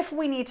 if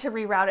we need to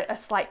reroute it a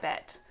slight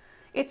bit,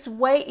 it's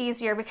way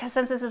easier because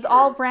since this is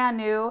all brand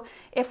new,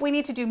 if we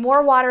need to do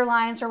more water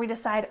lines or we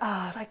decide,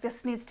 oh, like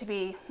this needs to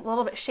be a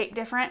little bit shaped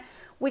different,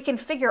 we can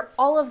figure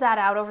all of that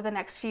out over the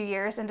next few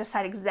years and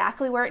decide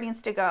exactly where it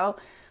needs to go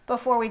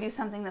before we do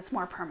something that's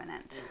more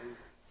permanent.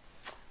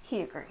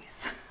 He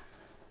agrees.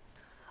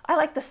 I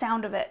like the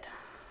sound of it.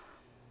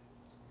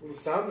 The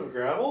sound of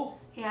gravel?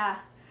 Yeah.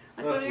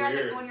 Like when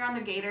you're on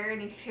the gator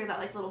and you hear that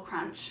like little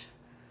crunch.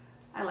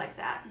 I like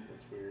that.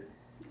 That's weird.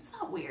 It's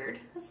not weird.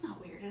 That's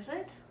not weird, is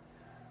it?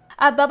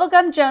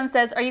 Bubblegum Jones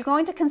says, are you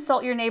going to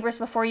consult your neighbors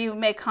before you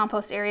make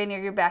compost area near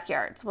your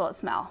backyards? Will it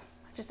smell?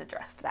 I just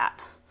addressed that.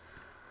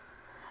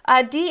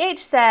 DH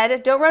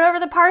said, don't run over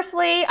the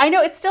parsley. I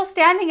know it's still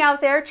standing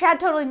out there. Chad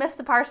totally missed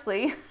the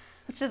parsley,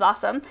 which is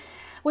awesome.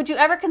 Would you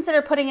ever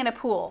consider putting in a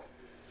pool?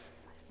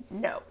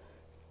 No.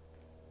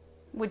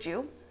 Would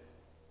you?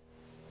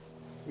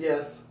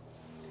 Yes.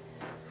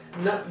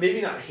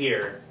 Maybe not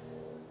here.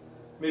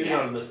 Maybe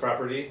not on this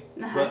property.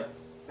 But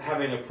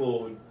having a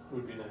pool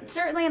would be nice.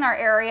 Certainly in our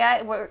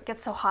area where it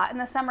gets so hot in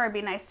the summer, it'd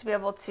be nice to be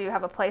able to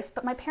have a place.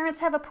 But my parents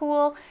have a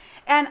pool,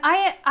 and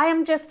I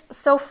am just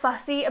so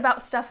fussy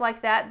about stuff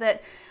like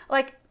that,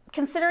 like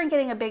considering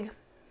getting a big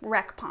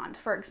rec pond,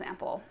 for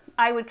example,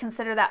 I would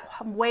consider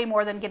that way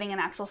more than getting an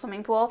actual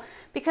swimming pool,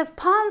 because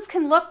ponds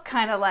can look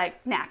kind of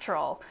like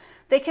natural.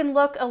 They can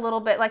look a little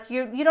bit like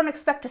you don't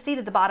expect to see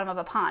to the bottom of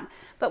a pond.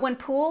 But when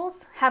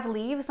pools have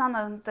leaves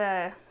on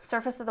the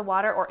surface of the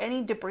water or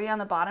any debris on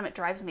the bottom, it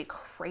drives me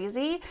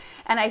crazy.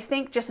 And I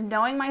think just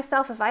knowing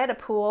myself, if I had a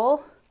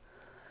pool,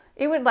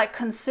 it would like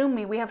consume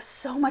me. We have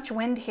so much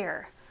wind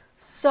here.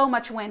 So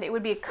much wind. It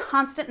would be a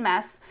constant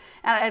mess,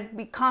 and I'd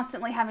be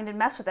constantly having to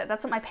mess with it.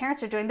 That's what my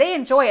parents are doing. They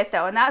enjoy it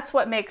though, and that's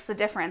what makes the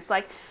difference.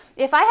 Like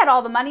if I had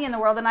all the money in the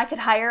world and I could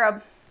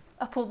hire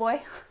a pool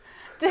boy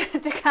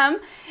to come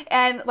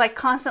and like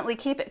constantly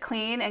keep it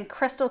clean and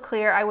crystal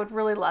clear, I would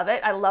really love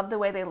it. I love the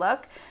way they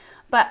look,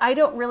 but I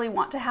don't really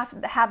want to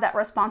have that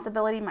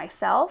responsibility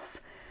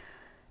myself.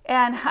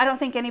 And I don't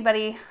think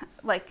anybody,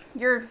 like,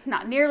 you're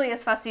not nearly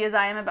as fussy as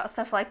I am about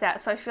stuff like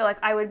that. So I feel like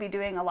I would be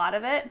doing a lot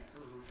of it.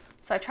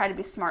 So I try to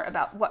be smart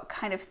about what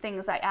kind of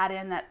things I add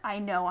in that I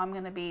know I'm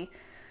going to be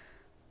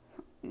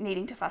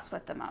needing to fuss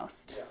with the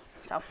most. Yeah.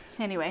 So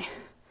anyway,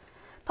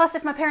 plus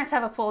if my parents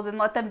have a pool, then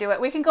let them do it.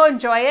 We can go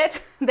enjoy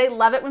it. They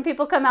love it when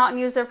people come out and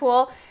use their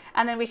pool,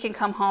 and then we can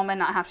come home and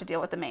not have to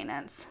deal with the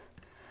maintenance.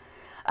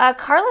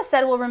 Carla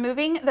said, will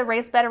removing the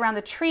raised bed around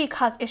the tree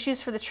cause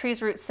issues for the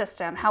tree's root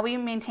system? How will you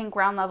maintain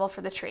ground level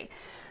for the tree?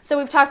 So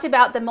we've talked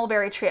about the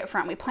mulberry tree up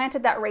front. We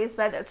planted that raised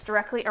bed that's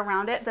directly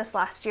around it this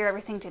last year.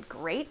 Everything did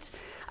great.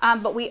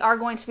 But we are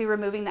going to be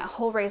removing that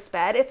whole raised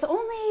bed. It's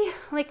only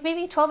like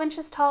maybe 12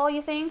 inches tall,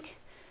 you think?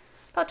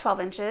 About 12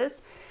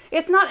 inches.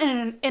 It's not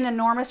an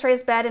enormous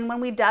raised bed. And when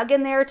we dug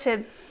in there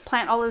to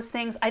plant all those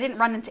things, I didn't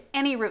run into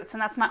any roots.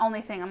 And that's my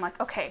only thing. I'm like,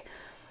 okay,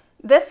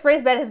 this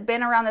raised bed has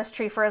been around this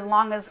tree for as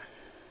long as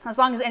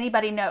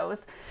anybody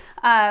knows.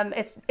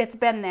 It's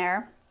been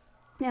there.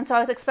 And so I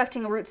was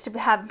expecting roots to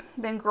have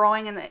been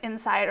growing in the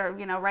inside, or,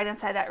 you know, right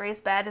inside that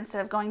raised bed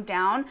instead of going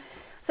down.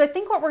 So I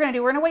think what we're going to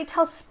do, we're going to wait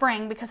till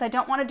spring, because I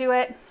don't want to do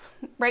it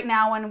right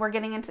now when we're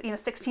getting into, you know,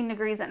 16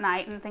 degrees at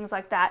night and things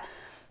like that.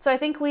 So I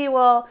think we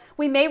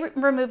may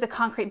remove the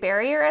concrete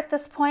barrier at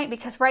this point,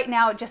 because right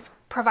now it just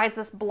provides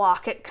this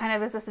block. It kind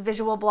of is this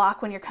visual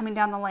block when you're coming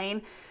down the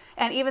lane.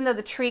 And even though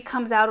the tree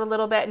comes out a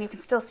little bit and you can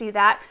still see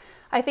that,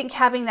 I think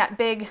having that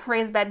big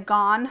raised bed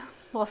gone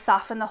will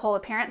soften the whole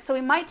appearance. So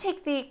we might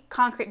take the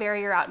concrete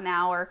barrier out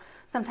now or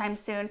sometime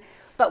soon,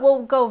 but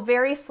we'll go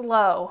very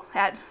slow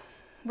at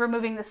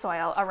removing the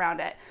soil around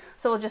it.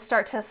 So we'll just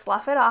start to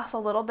slough it off a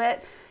little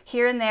bit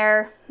here and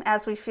there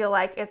as we feel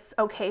like it's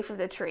okay for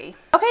the tree.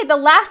 Okay, the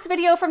last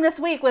video from this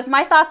week was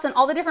my thoughts on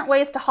all the different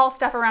ways to haul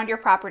stuff around your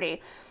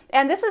property.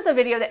 And this is a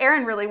video that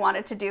Aaron really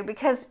wanted to do,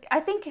 because I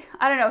think,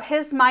 I don't know,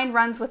 his mind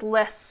runs with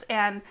lists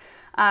and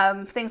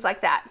things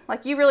like that.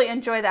 Like, you really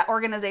enjoy that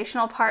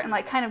organizational part and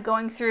like kind of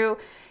going through.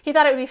 He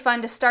thought it would be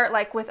fun to start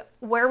like with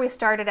where we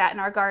started at in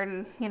our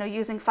garden, you know,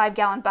 using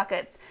 5-gallon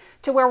buckets,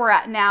 to where we're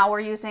at now.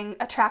 We're using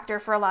a tractor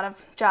for a lot of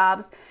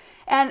jobs,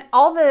 and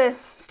all the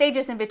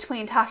stages in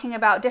between, talking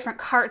about different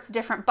carts,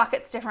 different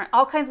buckets,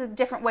 all kinds of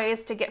different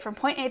ways to get from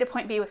point A to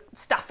point B with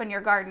stuff in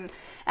your garden,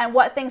 and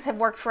what things have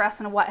worked for us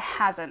and what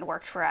hasn't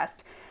worked for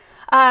us.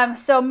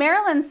 So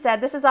Marilyn said,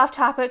 this is off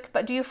topic,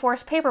 but do you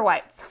force paper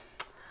whites?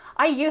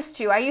 I used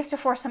to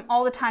force them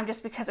all the time,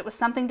 just because it was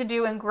something to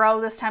do and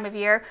grow this time of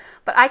year,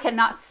 but I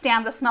cannot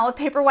stand the smell of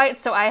paper white,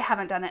 so I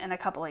haven't done it in a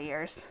couple of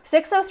years.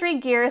 603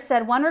 Gears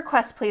said, one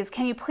request please.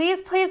 Can you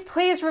please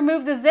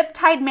remove the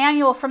zip-tied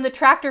manual from the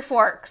tractor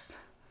forks?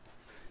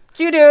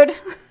 It's you, dude.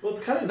 Well,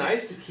 it's kind of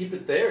nice to keep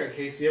it there in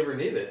case you ever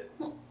need it.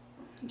 Well,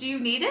 do you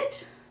need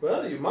it?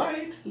 Well, you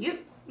might. You've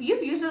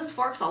used those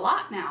forks a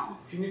lot now.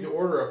 If you need to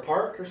order a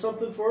part or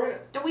something for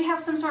it. Don't we have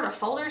some sort of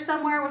folder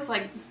somewhere with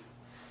like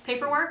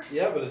paperwork?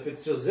 Yeah, but if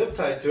it's just zip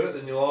tied to it,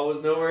 then you'll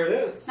always know where it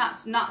is.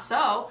 Not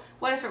so.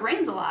 What if it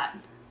rains a lot?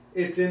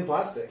 It's in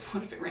plastic.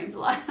 What if it rains a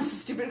lot? That's a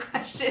stupid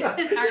question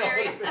in our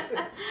area.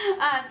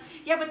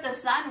 Yeah, but the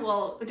sun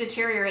will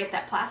deteriorate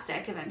that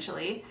plastic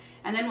eventually,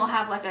 and then we'll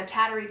have like a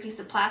tattery piece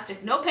of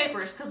plastic, no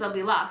papers because they'll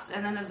be lost,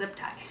 and then a zip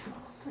tie.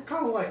 I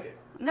kind of like it.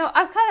 No,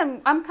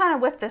 I'm kind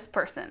of with this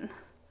person.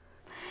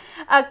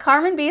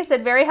 Carmen B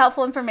said, very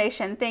helpful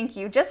information. Thank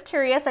you. Just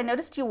curious, I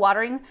noticed you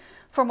watering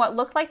from what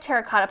looked like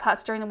terracotta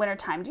pots during the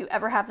wintertime. Do you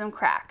ever have them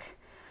crack?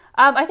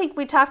 I think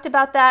we talked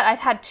about that. I've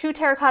had 2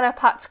 terracotta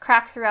pots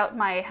crack throughout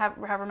my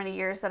however many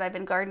years that I've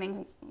been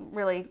gardening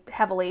really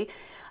heavily.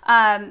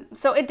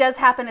 So it does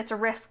happen. It's a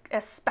risk,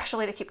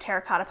 especially to keep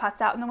terracotta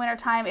pots out in the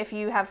wintertime if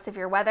you have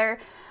severe weather.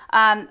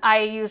 I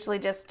usually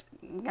just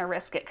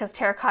risk it because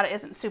terracotta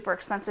isn't super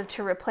expensive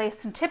to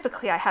replace, and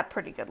typically I have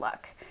pretty good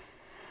luck.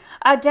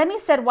 Demi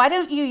said, why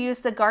don't you use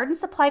the garden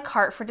supply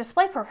cart for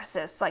display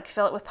purposes, like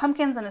fill it with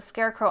pumpkins and a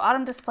scarecrow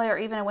autumn display or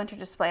even a winter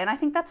display? And I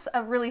think that's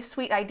a really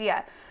sweet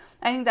idea.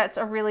 I think that's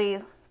a really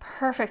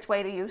perfect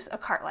way to use a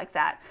cart like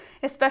that,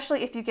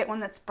 especially if you get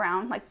one that's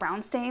brown, like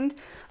brown stained,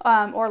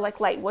 or like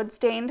light wood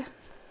stained,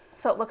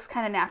 so it looks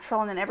kind of natural,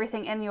 and then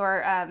everything in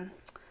your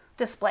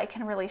display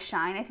can really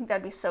shine. I think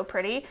that'd be so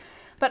pretty.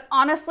 But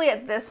honestly,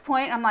 at this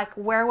point, I'm like,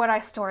 where would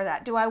I store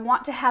that? Do I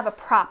want to have a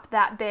prop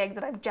that big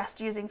that I'm just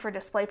using for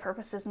display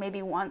purposes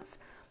maybe once,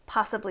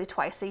 possibly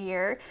twice a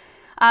year?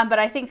 But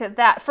I think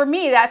that for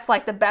me, that's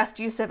like the best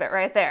use of it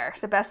right there,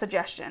 the best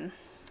suggestion.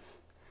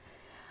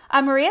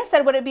 Maria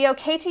said, would it be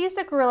okay to use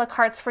the Gorilla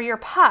carts for your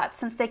pots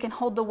since they can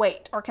hold the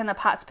weight, or can the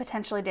pots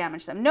potentially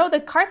damage them? No, the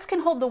carts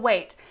can hold the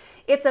weight.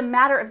 It's a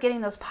matter of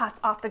getting those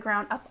pots off the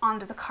ground up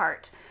onto the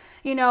cart.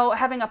 You know,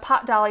 having a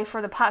pot dolly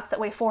for the pots that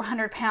weigh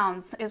 400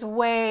 pounds is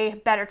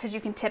way better because you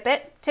can tip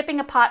it. Tipping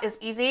a pot is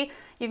easy.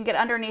 You can get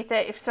underneath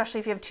it, especially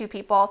if you have 2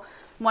 people.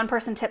 One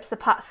person tips the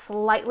pot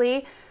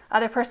slightly,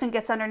 other person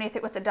gets underneath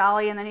it with the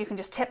dolly, and then you can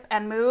just tip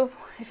and move.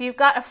 If you've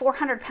got a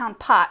 400-pound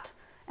pot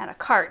and a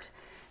cart,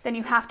 then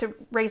you have to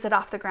raise it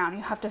off the ground.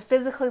 You have to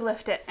physically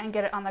lift it and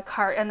get it on the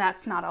cart, and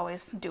that's not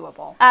always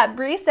doable.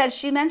 Bree said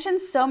she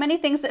mentioned so many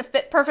things that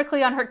fit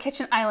perfectly on her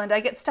kitchen island. I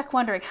get stuck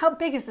wondering, how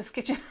big is this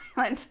kitchen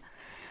island?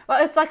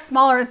 Well, it's like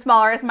smaller and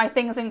smaller as my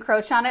things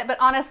encroach on it, but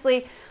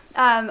honestly,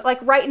 like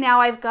right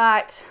now I've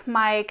got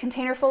my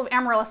container full of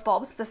amaryllis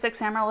bulbs, the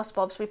 6 amaryllis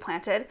bulbs we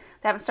planted.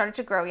 They haven't started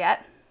to grow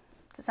yet.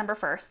 December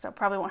 1st, so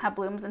probably won't have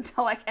blooms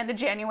until like end of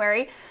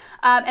January.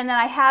 And then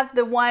I have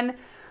the one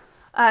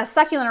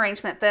succulent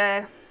arrangement,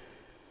 the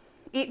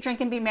Eat,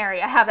 Drink, and Be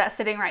Merry. I have that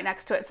sitting right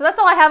next to it. So that's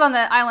all I have on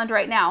the island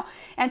right now.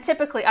 And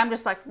typically I'm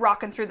just like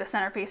rocking through the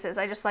centerpieces.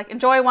 I just like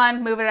enjoy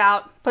one, move it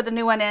out, put the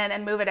new one in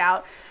and move it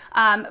out.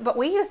 But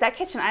we use that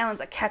kitchen island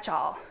as a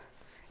catch-all.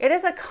 It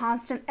is a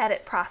constant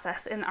edit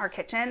process in our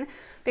kitchen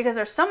because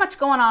there's so much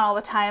going on all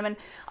the time, and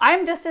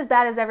I'm just as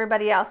bad as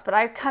everybody else, but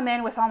I come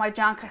in with all my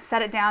junk, I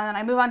set it down, and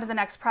I move on to the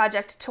next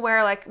project to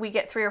where like we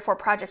get 3 or 4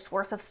 projects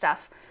worth of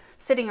stuff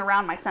sitting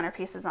around my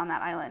centerpieces on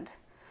that island.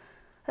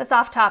 That's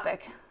off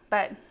topic,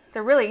 but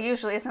there really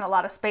usually isn't a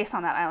lot of space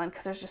on that island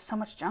because there's just so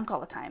much junk all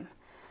the time.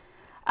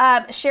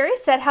 Sherry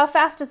said, how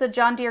fast does the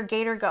John Deere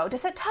Gator go?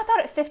 Does it top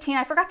out at 15?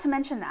 I forgot to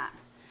mention that.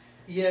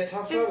 Yeah, it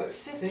tops out at,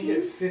 15? I think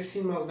at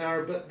 15 miles an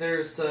hour, but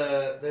there's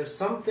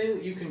something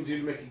that you can do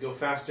to make it go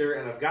faster,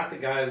 and I've got the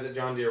guys at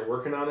John Deere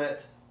working on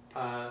it.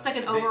 It's like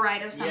an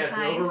override of some kind. Yeah, it's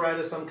an override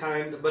of some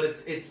kind, but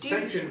it's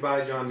sanctioned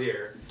by John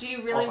Deere. Do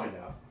you really? I'll find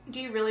out. Do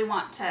you really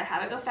want to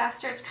have it go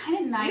faster? It's kind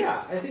of nice.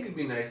 Yeah, I think it'd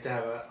be nice to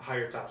have a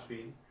higher top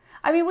speed.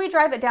 I mean, we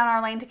drive it down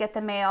our lane to get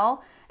the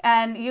mail,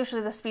 and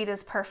usually the speed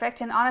is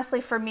perfect. And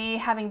honestly, for me,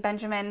 having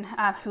Benjamin,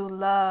 who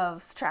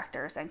loves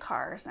tractors and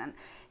cars, and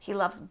he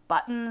loves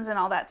buttons and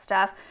all that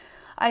stuff,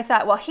 I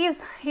thought, well,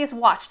 he's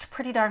watched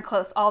pretty darn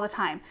close all the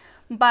time.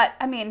 But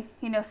I mean,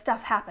 you know,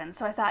 stuff happens.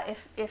 So I thought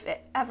if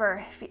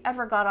he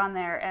ever got on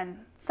there and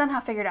somehow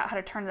figured out how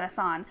to turn this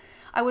on,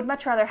 I would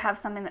much rather have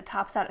something that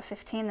tops out at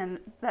 15 than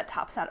that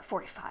tops out at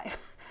 45.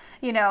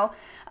 You know,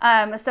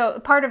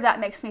 so part of that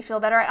makes me feel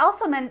better. I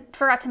also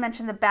forgot to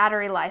mention the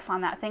battery life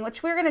on that thing,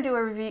 which we're going to do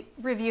a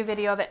review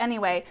video of it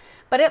anyway,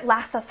 but it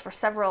lasts us for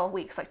several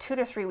weeks, like 2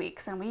 to 3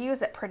 weeks, and we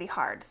use it pretty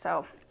hard,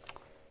 so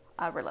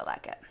I really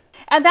like it.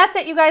 And that's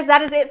it, you guys.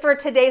 That is it for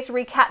today's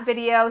recap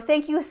video.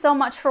 Thank you so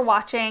much for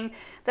watching.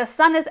 The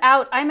sun is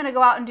out. I'm going to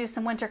go out and do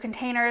some winter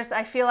containers.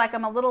 I feel like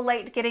I'm a little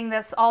late getting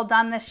this all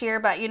done this year,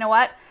 but you know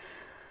what?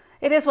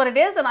 It is what it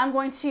is, and I'm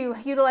going to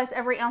utilize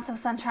every ounce of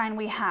sunshine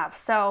we have.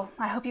 So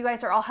I hope you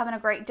guys are all having a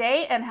great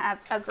day and have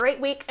a great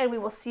week, and we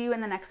will see you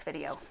in the next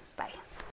video.